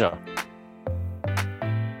absolute pleasure.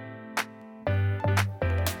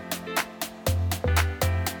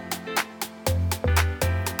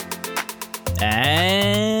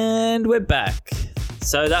 And we're back.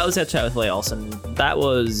 So that was our chat with Lee Olsen. That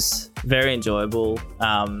was very enjoyable.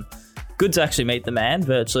 Good to actually meet the man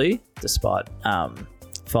virtually, despite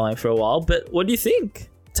following for a while. But what do you think?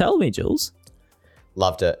 Tell me, Jules.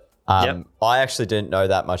 Loved it. I actually didn't know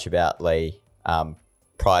that much about Lee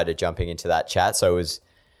prior to jumping into that chat. So it was,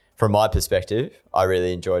 from my perspective, I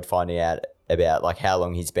really enjoyed finding out about like how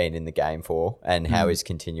long he's been in the game for and how he's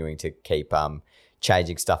continuing to keep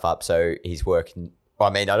changing stuff up. So his work, I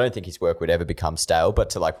mean, I don't think his work would ever become stale,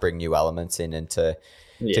 but to like bring new elements in and to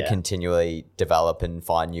continually develop and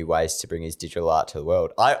find new ways to bring his digital art to the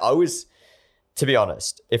world. I was, to be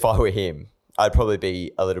honest, if I were him, I'd probably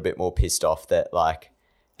be a little bit more pissed off that like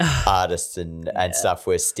artists and stuff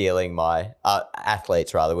were stealing my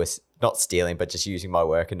athletes rather, was not stealing, but just using my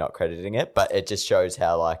work and not crediting it. But it just shows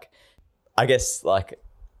how like, I guess like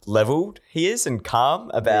leveled he is and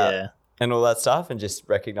calm about and all that stuff and just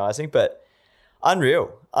recognizing. But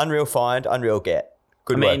unreal find, unreal get.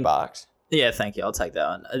 Good work, Barks. Yeah, thank you. I'll take that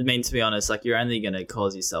one. I mean, to be honest, like you're only going to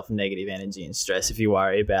cause yourself negative energy and stress if you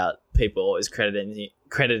worry about people always crediting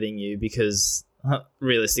you because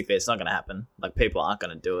realistically it's not going to happen. Like people aren't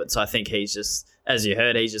going to do it. So I think he's just, as you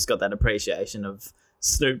heard, he's just got that appreciation of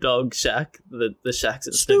Snoop Dogg, Shaq, the Shaqs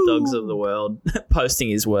and Snoop Doggs of the world posting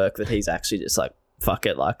his work that he's actually just like, fuck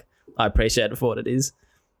it, like I appreciate it for what it is.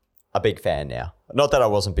 A big fan now. Not that I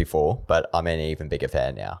wasn't before, but I'm an even bigger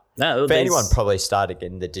fan now. No, for anyone probably starting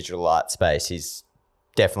in the digital art space, he's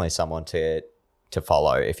definitely someone to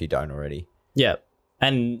follow if you don't already. Yeah.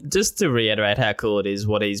 And just to reiterate how cool it is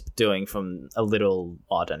what he's doing from a little,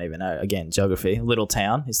 I don't even know, again, geography, little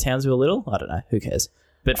town. Is Townsville little? I don't know. Who cares?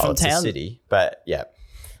 But from it's a city, but yeah.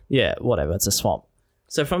 Yeah, whatever. It's a swamp.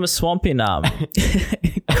 So from a swamp in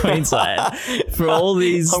Queensland, for all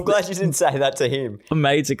these... I'm glad you didn't say that to him.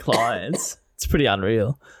 Major clients. It's pretty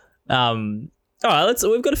unreal. All right,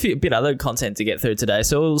 we've got a bit other content to get through today,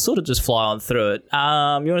 so we'll sort of just fly on through it. You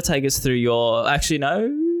want to take us through your... Actually, no.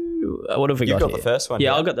 What have we got You've got here? the first one.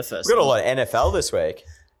 Yeah, I've got the first We've got one. a lot of NFL this week.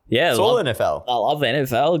 Yeah. It's all NFL. I love the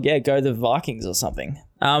NFL. Yeah, go the Vikings or something.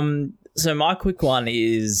 So my quick one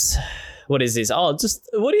is... What is this? Oh, just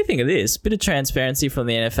what do you think of this? Bit of transparency from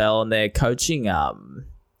the NFL and their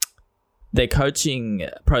coaching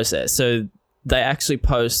process. So they actually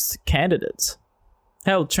post candidates.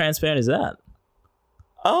 How transparent is that?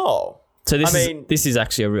 Oh, so this is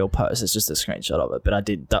actually a real post. It's just a screenshot of it, but I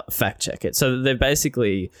did fact check it. So they've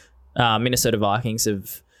basically Minnesota Vikings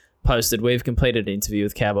have posted, we've completed an interview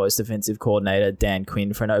with Cowboys defensive coordinator Dan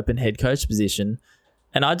Quinn for an open head coach position,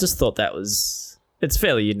 and I just thought that was. It's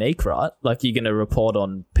fairly unique, right? Like you're going to report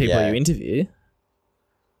on people you interview.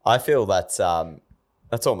 I feel that's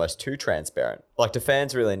almost too transparent. Like, do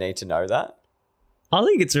fans really need to know that? I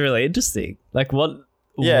think it's really interesting. Like, what?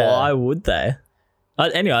 Yeah. Why would they?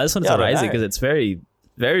 Anyway, I just wanted to raise it because it's very,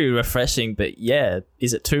 very refreshing. But yeah,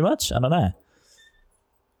 is it too much? I don't know.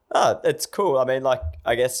 Oh, it's cool. I mean, like,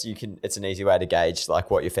 I guess you can. It's an easy way to gauge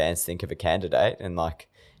like what your fans think of a candidate and like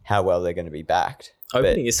how well they're going to be backed.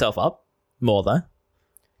 Opening yourself up more though.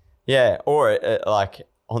 Yeah, or like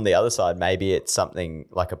on the other side, maybe it's something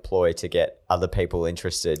like a ploy to get other people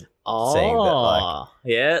interested. Oh, seeing that, like,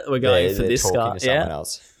 yeah, we're going for this guy. To someone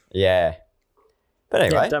else. Yeah, but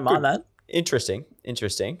anyway, don't mind that. Interesting.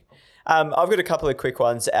 I've got a couple of quick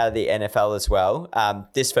ones out of the NFL as well.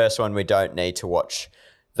 This first one, we don't need to watch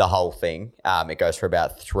the whole thing. It goes for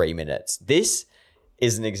about 3 minutes. This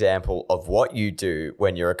is an example of what you do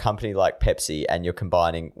when you're a company like Pepsi and you're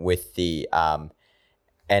combining with the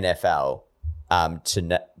NFL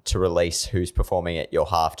to release who's performing at your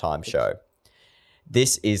halftime show.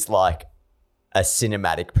 This is like a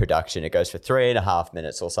cinematic production. It goes for 3.5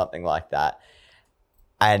 minutes or something like that.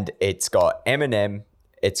 And it's got Eminem,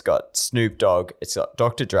 it's got Snoop Dogg, it's got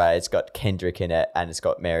Dr. Dre, it's got Kendrick in it, and it's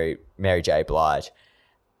got Mary J. Blige.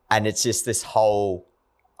 And it's just this whole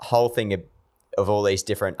thing of all these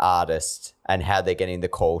different artists and how they're getting the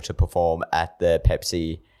call to perform at the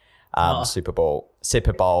Pepsi Super Bowl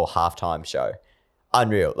halftime show.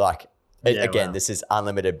 Unreal. Like, This is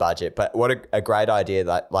unlimited budget, but what a great idea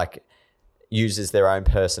that like uses their own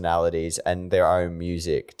personalities and their own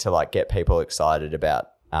music to like get people excited about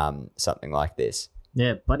something like this.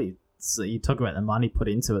 Yeah, buddy. So you talk about the money put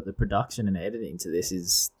into it, the production and editing to this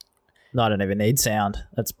is, I don't even need sound.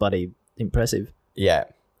 That's bloody impressive. Yeah.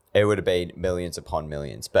 It would have been millions upon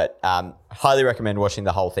millions, but highly recommend watching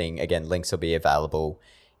the whole thing. Again, links will be available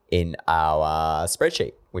in our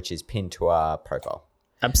spreadsheet, which is pinned to our profile.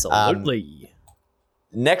 Absolutely.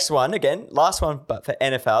 Next one, again, last one, but for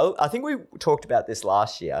NFL. I think we talked about this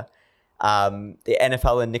last year. The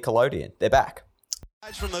NFL and Nickelodeon, they're back.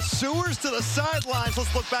 From the sewers to the sidelines,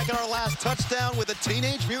 let's look back at our last touchdown with the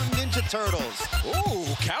Teenage Mutant Ninja Turtles. Ooh,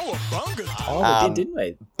 cowabunga. Oh, we did, didn't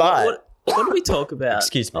we? But... What did we talk about?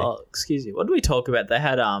 Excuse me. Oh, excuse me. What did we talk about? They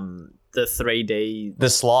had the 3D,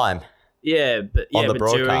 the slime. Yeah, but on the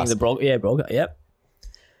broadcast. During the broadcast. Yep.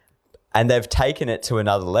 And they've taken it to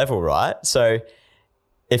another level, right? So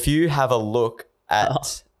if you have a look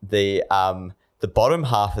at the bottom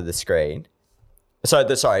half of the screen,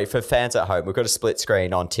 for fans at home, we've got a split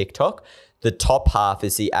screen on TikTok. The top half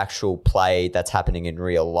is the actual play that's happening in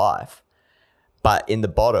real life, but in the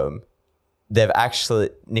bottom,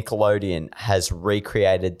 Nickelodeon has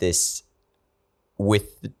recreated this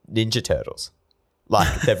with Ninja Turtles.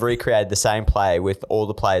 Like they've recreated the same play with all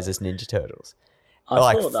the players as Ninja Turtles.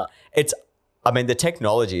 I saw that. The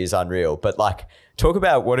technology is unreal, but like talk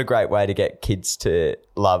about what a great way to get kids to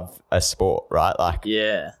love a sport, right? Like,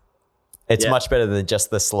 yeah, it's much better than just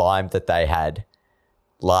the slime that they had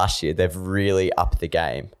last year. They've really upped the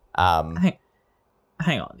game.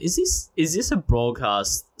 Hang on, is this a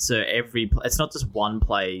broadcast? So it's not just one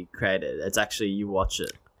play created. It's actually you watch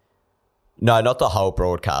it. No, not the whole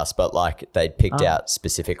broadcast, but like they picked out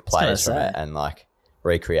specific players from it and like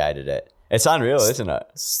recreated it. It's unreal, isn't it?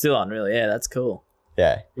 Still unreal. Yeah, that's cool.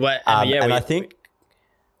 Yeah. I think.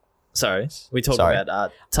 Sorry, we talk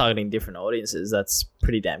about targeting different audiences. That's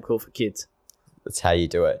pretty damn cool for kids. That's how you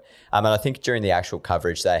do it. And I think during the actual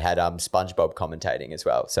coverage, they had SpongeBob commentating as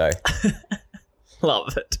well. So.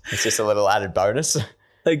 Love it. It's just a little added bonus.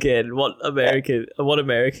 Again, what America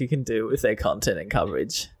can do with their content and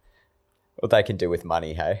coverage. What they can do with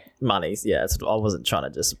money, hey? Money, yeah. I wasn't trying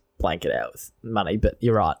to just blank it out with money, but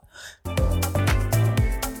you're right.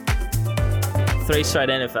 3 straight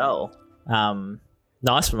NFL.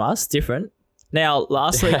 Nice from us, different. Now,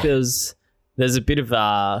 last week there's a bit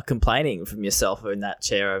of complaining from yourself in that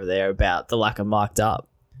chair over there about the lack of mic'd up.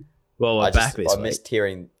 Well, we're back this week.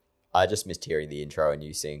 I just missed hearing the intro and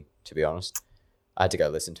you sing, to be honest. I had to go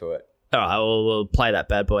listen to it. All right, well, we'll play that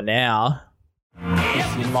bad boy now.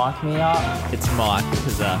 If you mic me up, it's Mike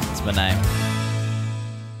because it's my name.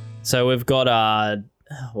 So we've got,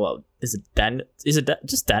 is it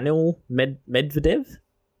just Daniel Medvedev?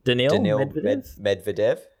 Daniil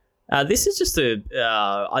Medvedev. This is just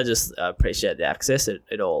I just appreciate the access.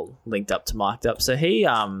 It all linked up to mic'd up. So he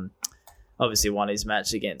obviously won his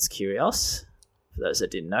match against Kyrgios. For those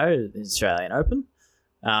that didn't know, the Australian Open.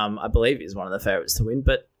 I believe he's one of the favourites to win,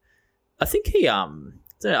 but I think he, I'm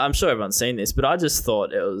sure everyone's seen this, but I just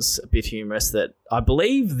thought it was a bit humorous that I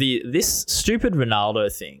believe this stupid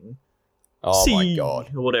Ronaldo thing. Oh my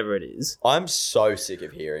God. Or whatever it is. I'm so sick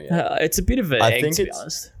of hearing it. It's a bit of an egg, to be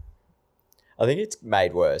honest. I think it's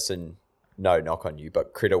made worse, and no knock on you,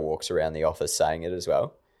 but Critter walks around the office saying it as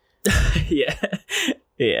well. Yeah.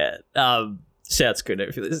 Yeah. Shouts Critter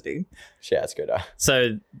if you're listening. Shouts Critter.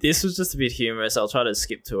 So this was just a bit humorous. I'll try to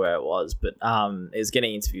skip to where it was, but it was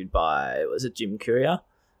getting interviewed by, was it Jim Courier?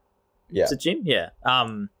 Yeah. Was it Jim? Yeah.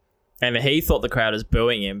 And he thought the crowd was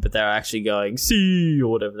booing him, but they were actually going, see, or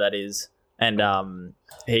whatever that is. And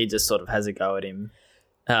he just sort of has a go at him,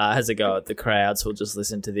 has a go at the crowd. So we'll just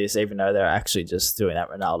listen to this, even though they're actually just doing that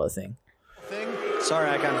Ronaldo thing. Sorry,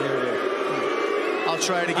 I can't hear you. I'll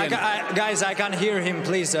try it again. Guys, I can't hear him.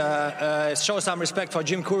 Please show some respect for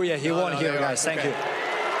Jim Courier. He won here, guys. Thank you.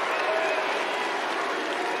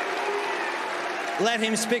 Let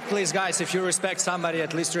him speak, please, guys. If you respect somebody,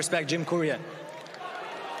 at least respect Jim Courier.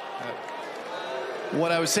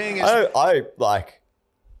 What I was saying is, I like.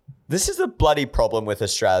 This is the bloody problem with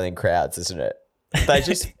Australian crowds, isn't it? They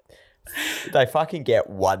just they fucking get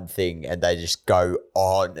one thing and they just go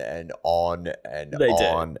on and on and They do.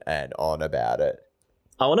 on and on about it.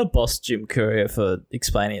 I want to boss Jim Courier for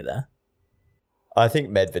explaining that. I think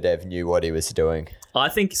Medvedev knew what he was doing. I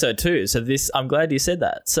think so too. So I'm glad you said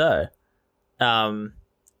that. So,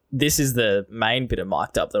 this is the main bit of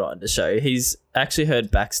mic'd up that I wanted to show you. He's actually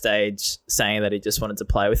heard backstage saying that he just wanted to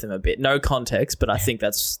play with him a bit. No context, but I think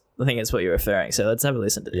that's what you're referring. So let's have a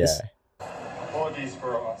listen to this. Yeah. Apologies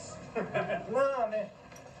for us. No, man.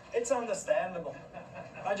 It's understandable.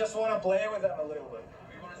 I just want to play with them a little bit.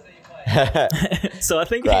 So I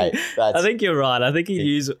think Right, I think you're right. I think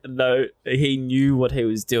he knew what he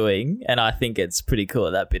was doing, and I think it's pretty cool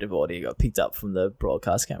that bit of audio got picked up from the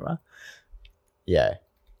broadcast camera. Yeah.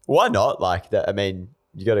 Why not? Like that. I mean,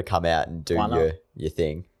 you got to come out and do Why not? your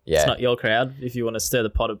thing. Yeah. It's not your crowd. If you want to stir the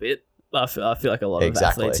pot a bit, I feel like a lot of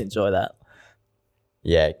Exactly. athletes enjoy that.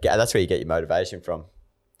 Yeah. That's where you get your motivation from.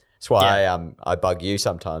 That's why I bug you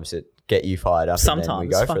sometimes to get you fired up. And then we Sometimes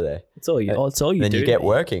go it's fun. for there. It's all you. It's all you Then do. you get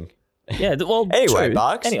working. Yeah. Well. Anyway, true.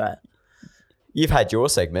 Bucks. Anyway. You've had your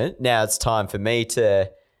segment. Now it's time for me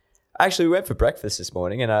to. Actually, we went for breakfast this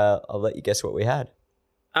morning, and I'll let you guess what we had.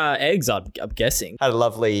 Eggs. I'm guessing. Had a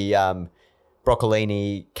lovely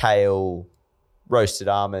broccolini, kale, roasted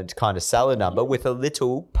almond kind of salad number with a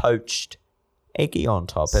little poached eggy on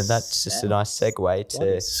top, and that's just a nice segue Bloody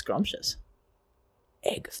to scrumptious.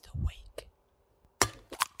 egg of the week.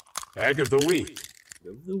 Egg of the week.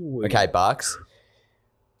 Okay, Bucks.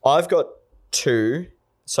 I've got two,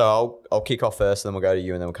 so I'll kick off first, and then we'll go to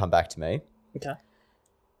you, and then we'll come back to me. Okay.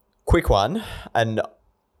 Quick one, and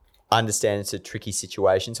I understand it's a tricky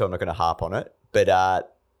situation, so I'm not going to harp on it.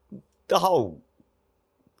 But the whole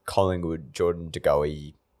Collingwood Jordan De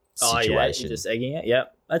Goey situation, Oh yeah. You're just egging it.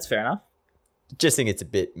 Yep. That's fair enough. just think it's a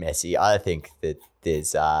bit messy. I think that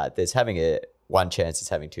there's having one chance is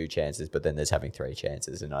having two chances, but then there's having three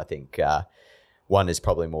chances, and I think one is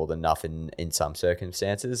probably more than enough in some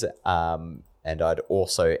circumstances. And I'd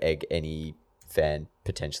also egg any fan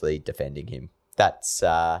potentially defending him. That's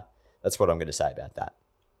what I'm going to say about that.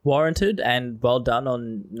 Warranted, and well done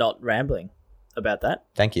on not rambling about that.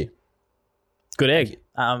 Thank you. Good egg.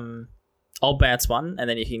 I'll bounce one, and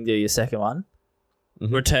then you can do your second one.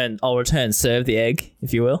 Mm-hmm. I'll return serve the egg,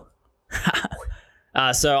 if you will.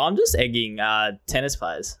 So I'm just egging tennis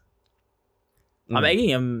players. I'm egging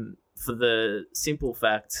them for the simple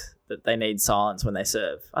fact that they need silence when they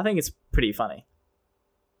serve. I think it's pretty funny.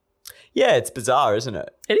 Yeah, it's bizarre, isn't it?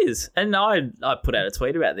 It is. And I put out a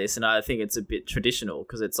tweet about this, and I think it's a bit traditional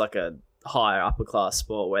because it's like a higher upper class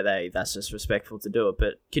sport where that's just respectful to do it.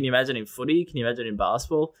 But can you imagine in footy? Can you imagine in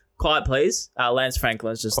basketball? Quiet, please. Lance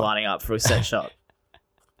Franklin's just lining up for a set shot.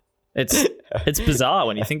 It's bizarre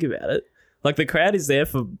when you think about it. Like, the crowd is there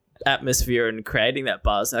for atmosphere and creating that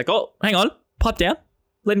buzz. Like, oh, hang on, pipe down.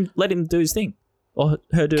 Let him do his thing, or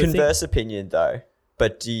her do her thing. Converse opinion, though.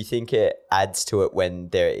 But do you think it adds to it when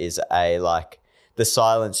there is the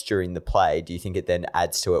silence during the play? Do you think it then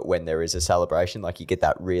adds to it when there is a celebration? Like, you get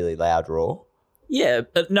that really loud roar? Yeah,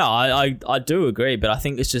 but no, I do agree, but I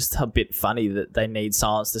think it's just a bit funny that they need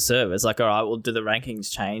silence to serve. It's like, all right, well, do the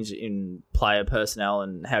rankings change in player personnel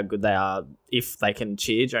and how good they are if they can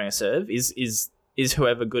cheer during a serve? Is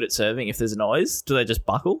whoever good at serving, if there's noise, do they just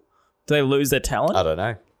buckle? Do they lose their talent? I don't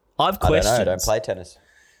know. I've questions. I don't play tennis.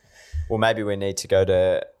 Well, maybe we need to get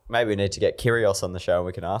Kyrgios on the show and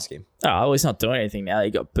we can ask him. Oh, well, he's not doing anything now. He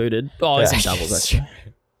got booted. Oh, he's in doubles, actually.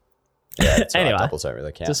 Yeah, that's Anyway, right. Doubles don't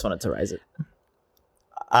really count. Just wanted to raise it.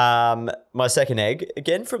 My second egg,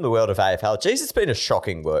 again from the world of AFL. Geez, it's been a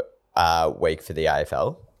shocking week for the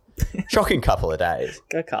AFL. Shocking couple of days.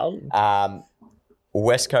 Go Carlton.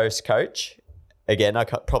 West Coast coach. Again, I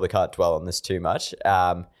probably can't dwell on this too much.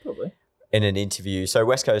 Probably. In an interview. So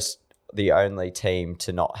West Coast, the only team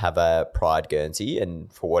to not have a Pride Guernsey,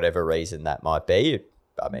 and for whatever reason that might be,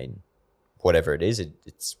 I mean, whatever it is,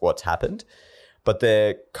 it's what's happened. But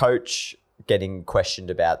the coach getting questioned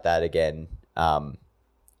about that again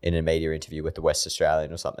in a media interview with the West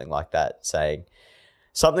Australian or something like that, saying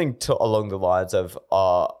something along the lines of,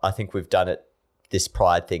 I think we've done this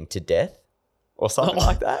Pride thing to death or something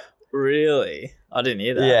like that. Really? I didn't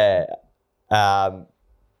hear that. Yeah.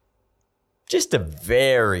 Just a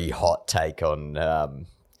very hot take on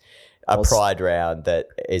a Pride round that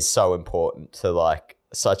is so important to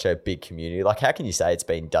such a big community. How can you say it's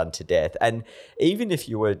been done to death? And even if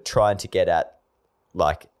you were trying to get at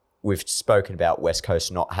we've spoken about West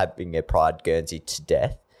Coast not having a pride Guernsey to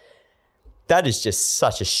death. That is just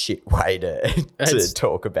such a shit way to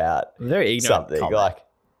talk about very ignorant something. comment. Like,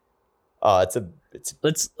 oh, it's a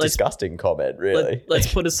disgusting comment, really.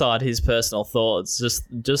 Let's put aside his personal thoughts,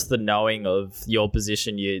 just the knowing of your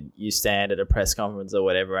position, you stand at a press conference or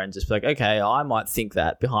whatever, and just be like, okay, I might think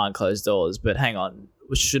that behind closed doors, but hang on,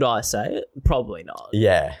 should I say it? Probably not.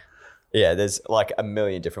 Yeah, there's like a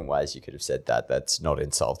million different ways you could have said that. That's not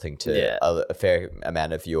insulting to a fair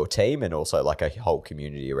amount of your team and also like a whole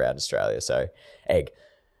community around Australia. So, egg.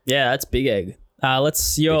 Yeah, that's big egg.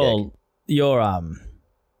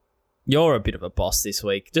 You're a bit of a boss this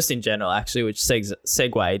week, just in general, actually, which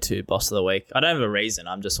segue to boss of the week. I don't have a reason.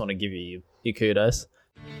 I just want to give you your kudos.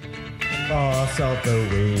 Boss of the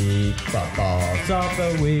week. Boss of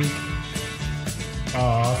the week.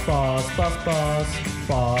 Boss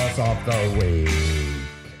of the week.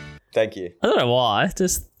 Thank you. I don't know why,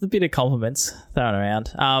 just a bit of compliments thrown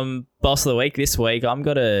around. Boss of the week this week, I'm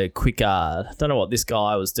got a quick, don't know what this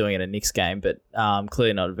guy was doing at a Knicks game, but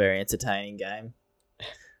clearly not a very entertaining game.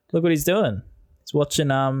 Look what he's doing. He's watching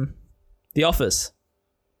The Office.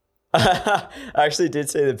 I actually did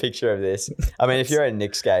see the picture of this. I mean, if you're at a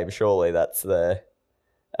Knicks game, surely that's the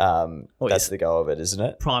go of it, isn't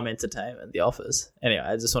it? Prime entertainment, The Office. Anyway,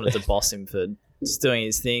 I just wanted to boss him for just doing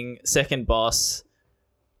his thing. Second boss.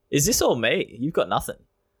 Is this all me? You've got nothing.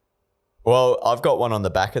 Well, I've got one on the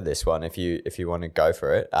back of this one if you want to go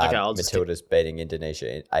for it. Okay, Matilda's beating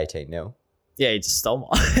Indonesia 18-0. Yeah, he just stole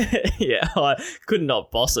mine. Yeah, I could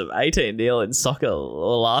not boss him. 18-0 in soccer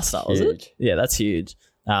last night, was it? Yeah, that's huge.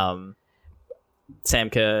 Sam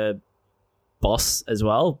Kerr, boss as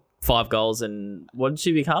well. 5 goals and what did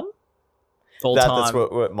she become? All time. That's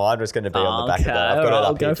what mine was going to be on the back of that. I've got it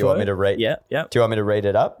up here. Do you want me to read? Yeah. Do you want me to read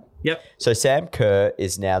it up? Yep. So Sam Kerr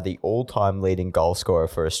is now the all-time leading goal scorer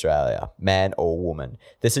for Australia, man or woman.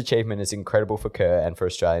 This achievement is incredible for Kerr and for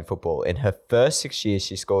Australian football. In her first 6 years,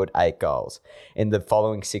 she scored 8 goals. In the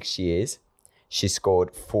following 6 years, she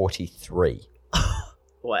scored 43.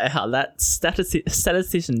 Wow, that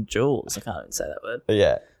statistician Jules. I can't even say that word.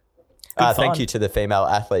 Yeah. Thank you to the Female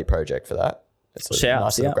Athlete Project for that. It's a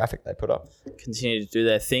nice little graphic they put up. Continue to do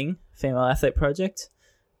their thing, Female Athlete Project.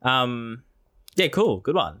 Yeah, cool.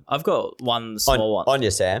 Good one. I've got one small one. On you,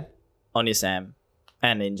 Sam. On you, Sam.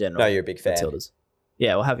 And in general. No, you're a big fan. Matildas.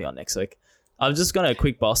 Yeah, we'll have you on next week. I've just got a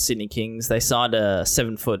quick boss, Sydney Kings. They signed a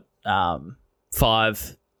 7'5"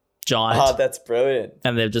 giant. Oh, that's brilliant.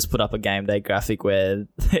 And they've just put up a game day graphic where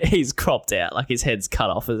he's cropped out, like his head's cut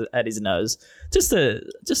off at his nose. Just a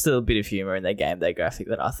bit of humour in their game day graphic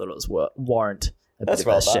that I thought it was warrant a bit of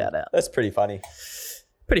a shout out. That's pretty funny.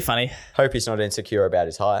 Pretty funny. Hope he's not insecure about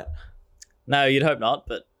his height. No, you'd hope not,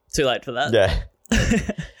 but too late for that. Yeah.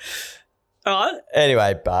 All right.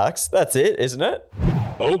 Anyway, Barks, that's it, isn't it?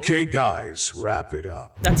 Okay, guys, wrap it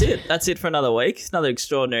up. That's it. That's it for another week. Another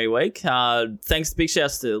extraordinary week. Thanks, big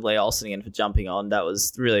shouts to Lee Olsen again for jumping on. That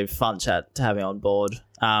was really fun chat to have him on board.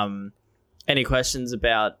 Any questions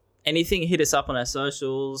about anything, hit us up on our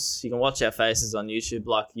socials. You can watch our faces on YouTube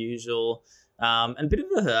like usual. And a bit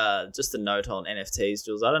of just a note on NFTs,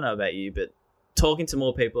 Jules. I don't know about you, but talking to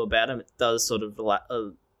more people about them, it does sort of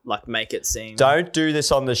like make it seem... Don't do this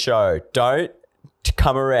on the show. Don't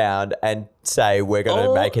come around and say we're going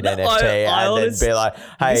to make an NFT then be like,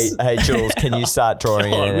 hey, Jules, can you start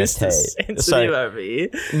drawing an NFT? Sensitive over here.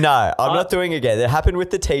 No, I'm not doing it again. It happened with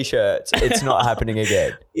the T-shirts. It's not happening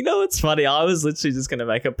again. You know what's funny? I was literally just going to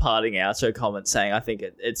make a parting outro comment saying I think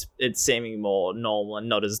it's seeming more normal and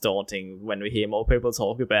not as daunting when we hear more people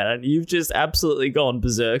talk about it. And you've just absolutely gone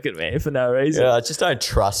berserk at me for no reason. Yeah, I just don't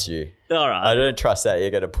trust you. All right. I don't trust that you're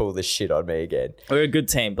going to pull this shit on me again. We're a good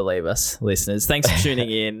team, believe us, listeners. Thanks for tuning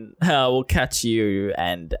in. We'll catch you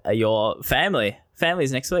and your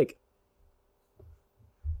families next week.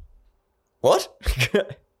 What? I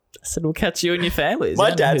said we'll catch you and your families.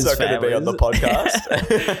 My dad's not going to be on the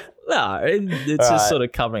podcast. No, it's just sort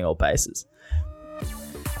of covering all bases.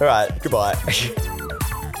 All right, goodbye.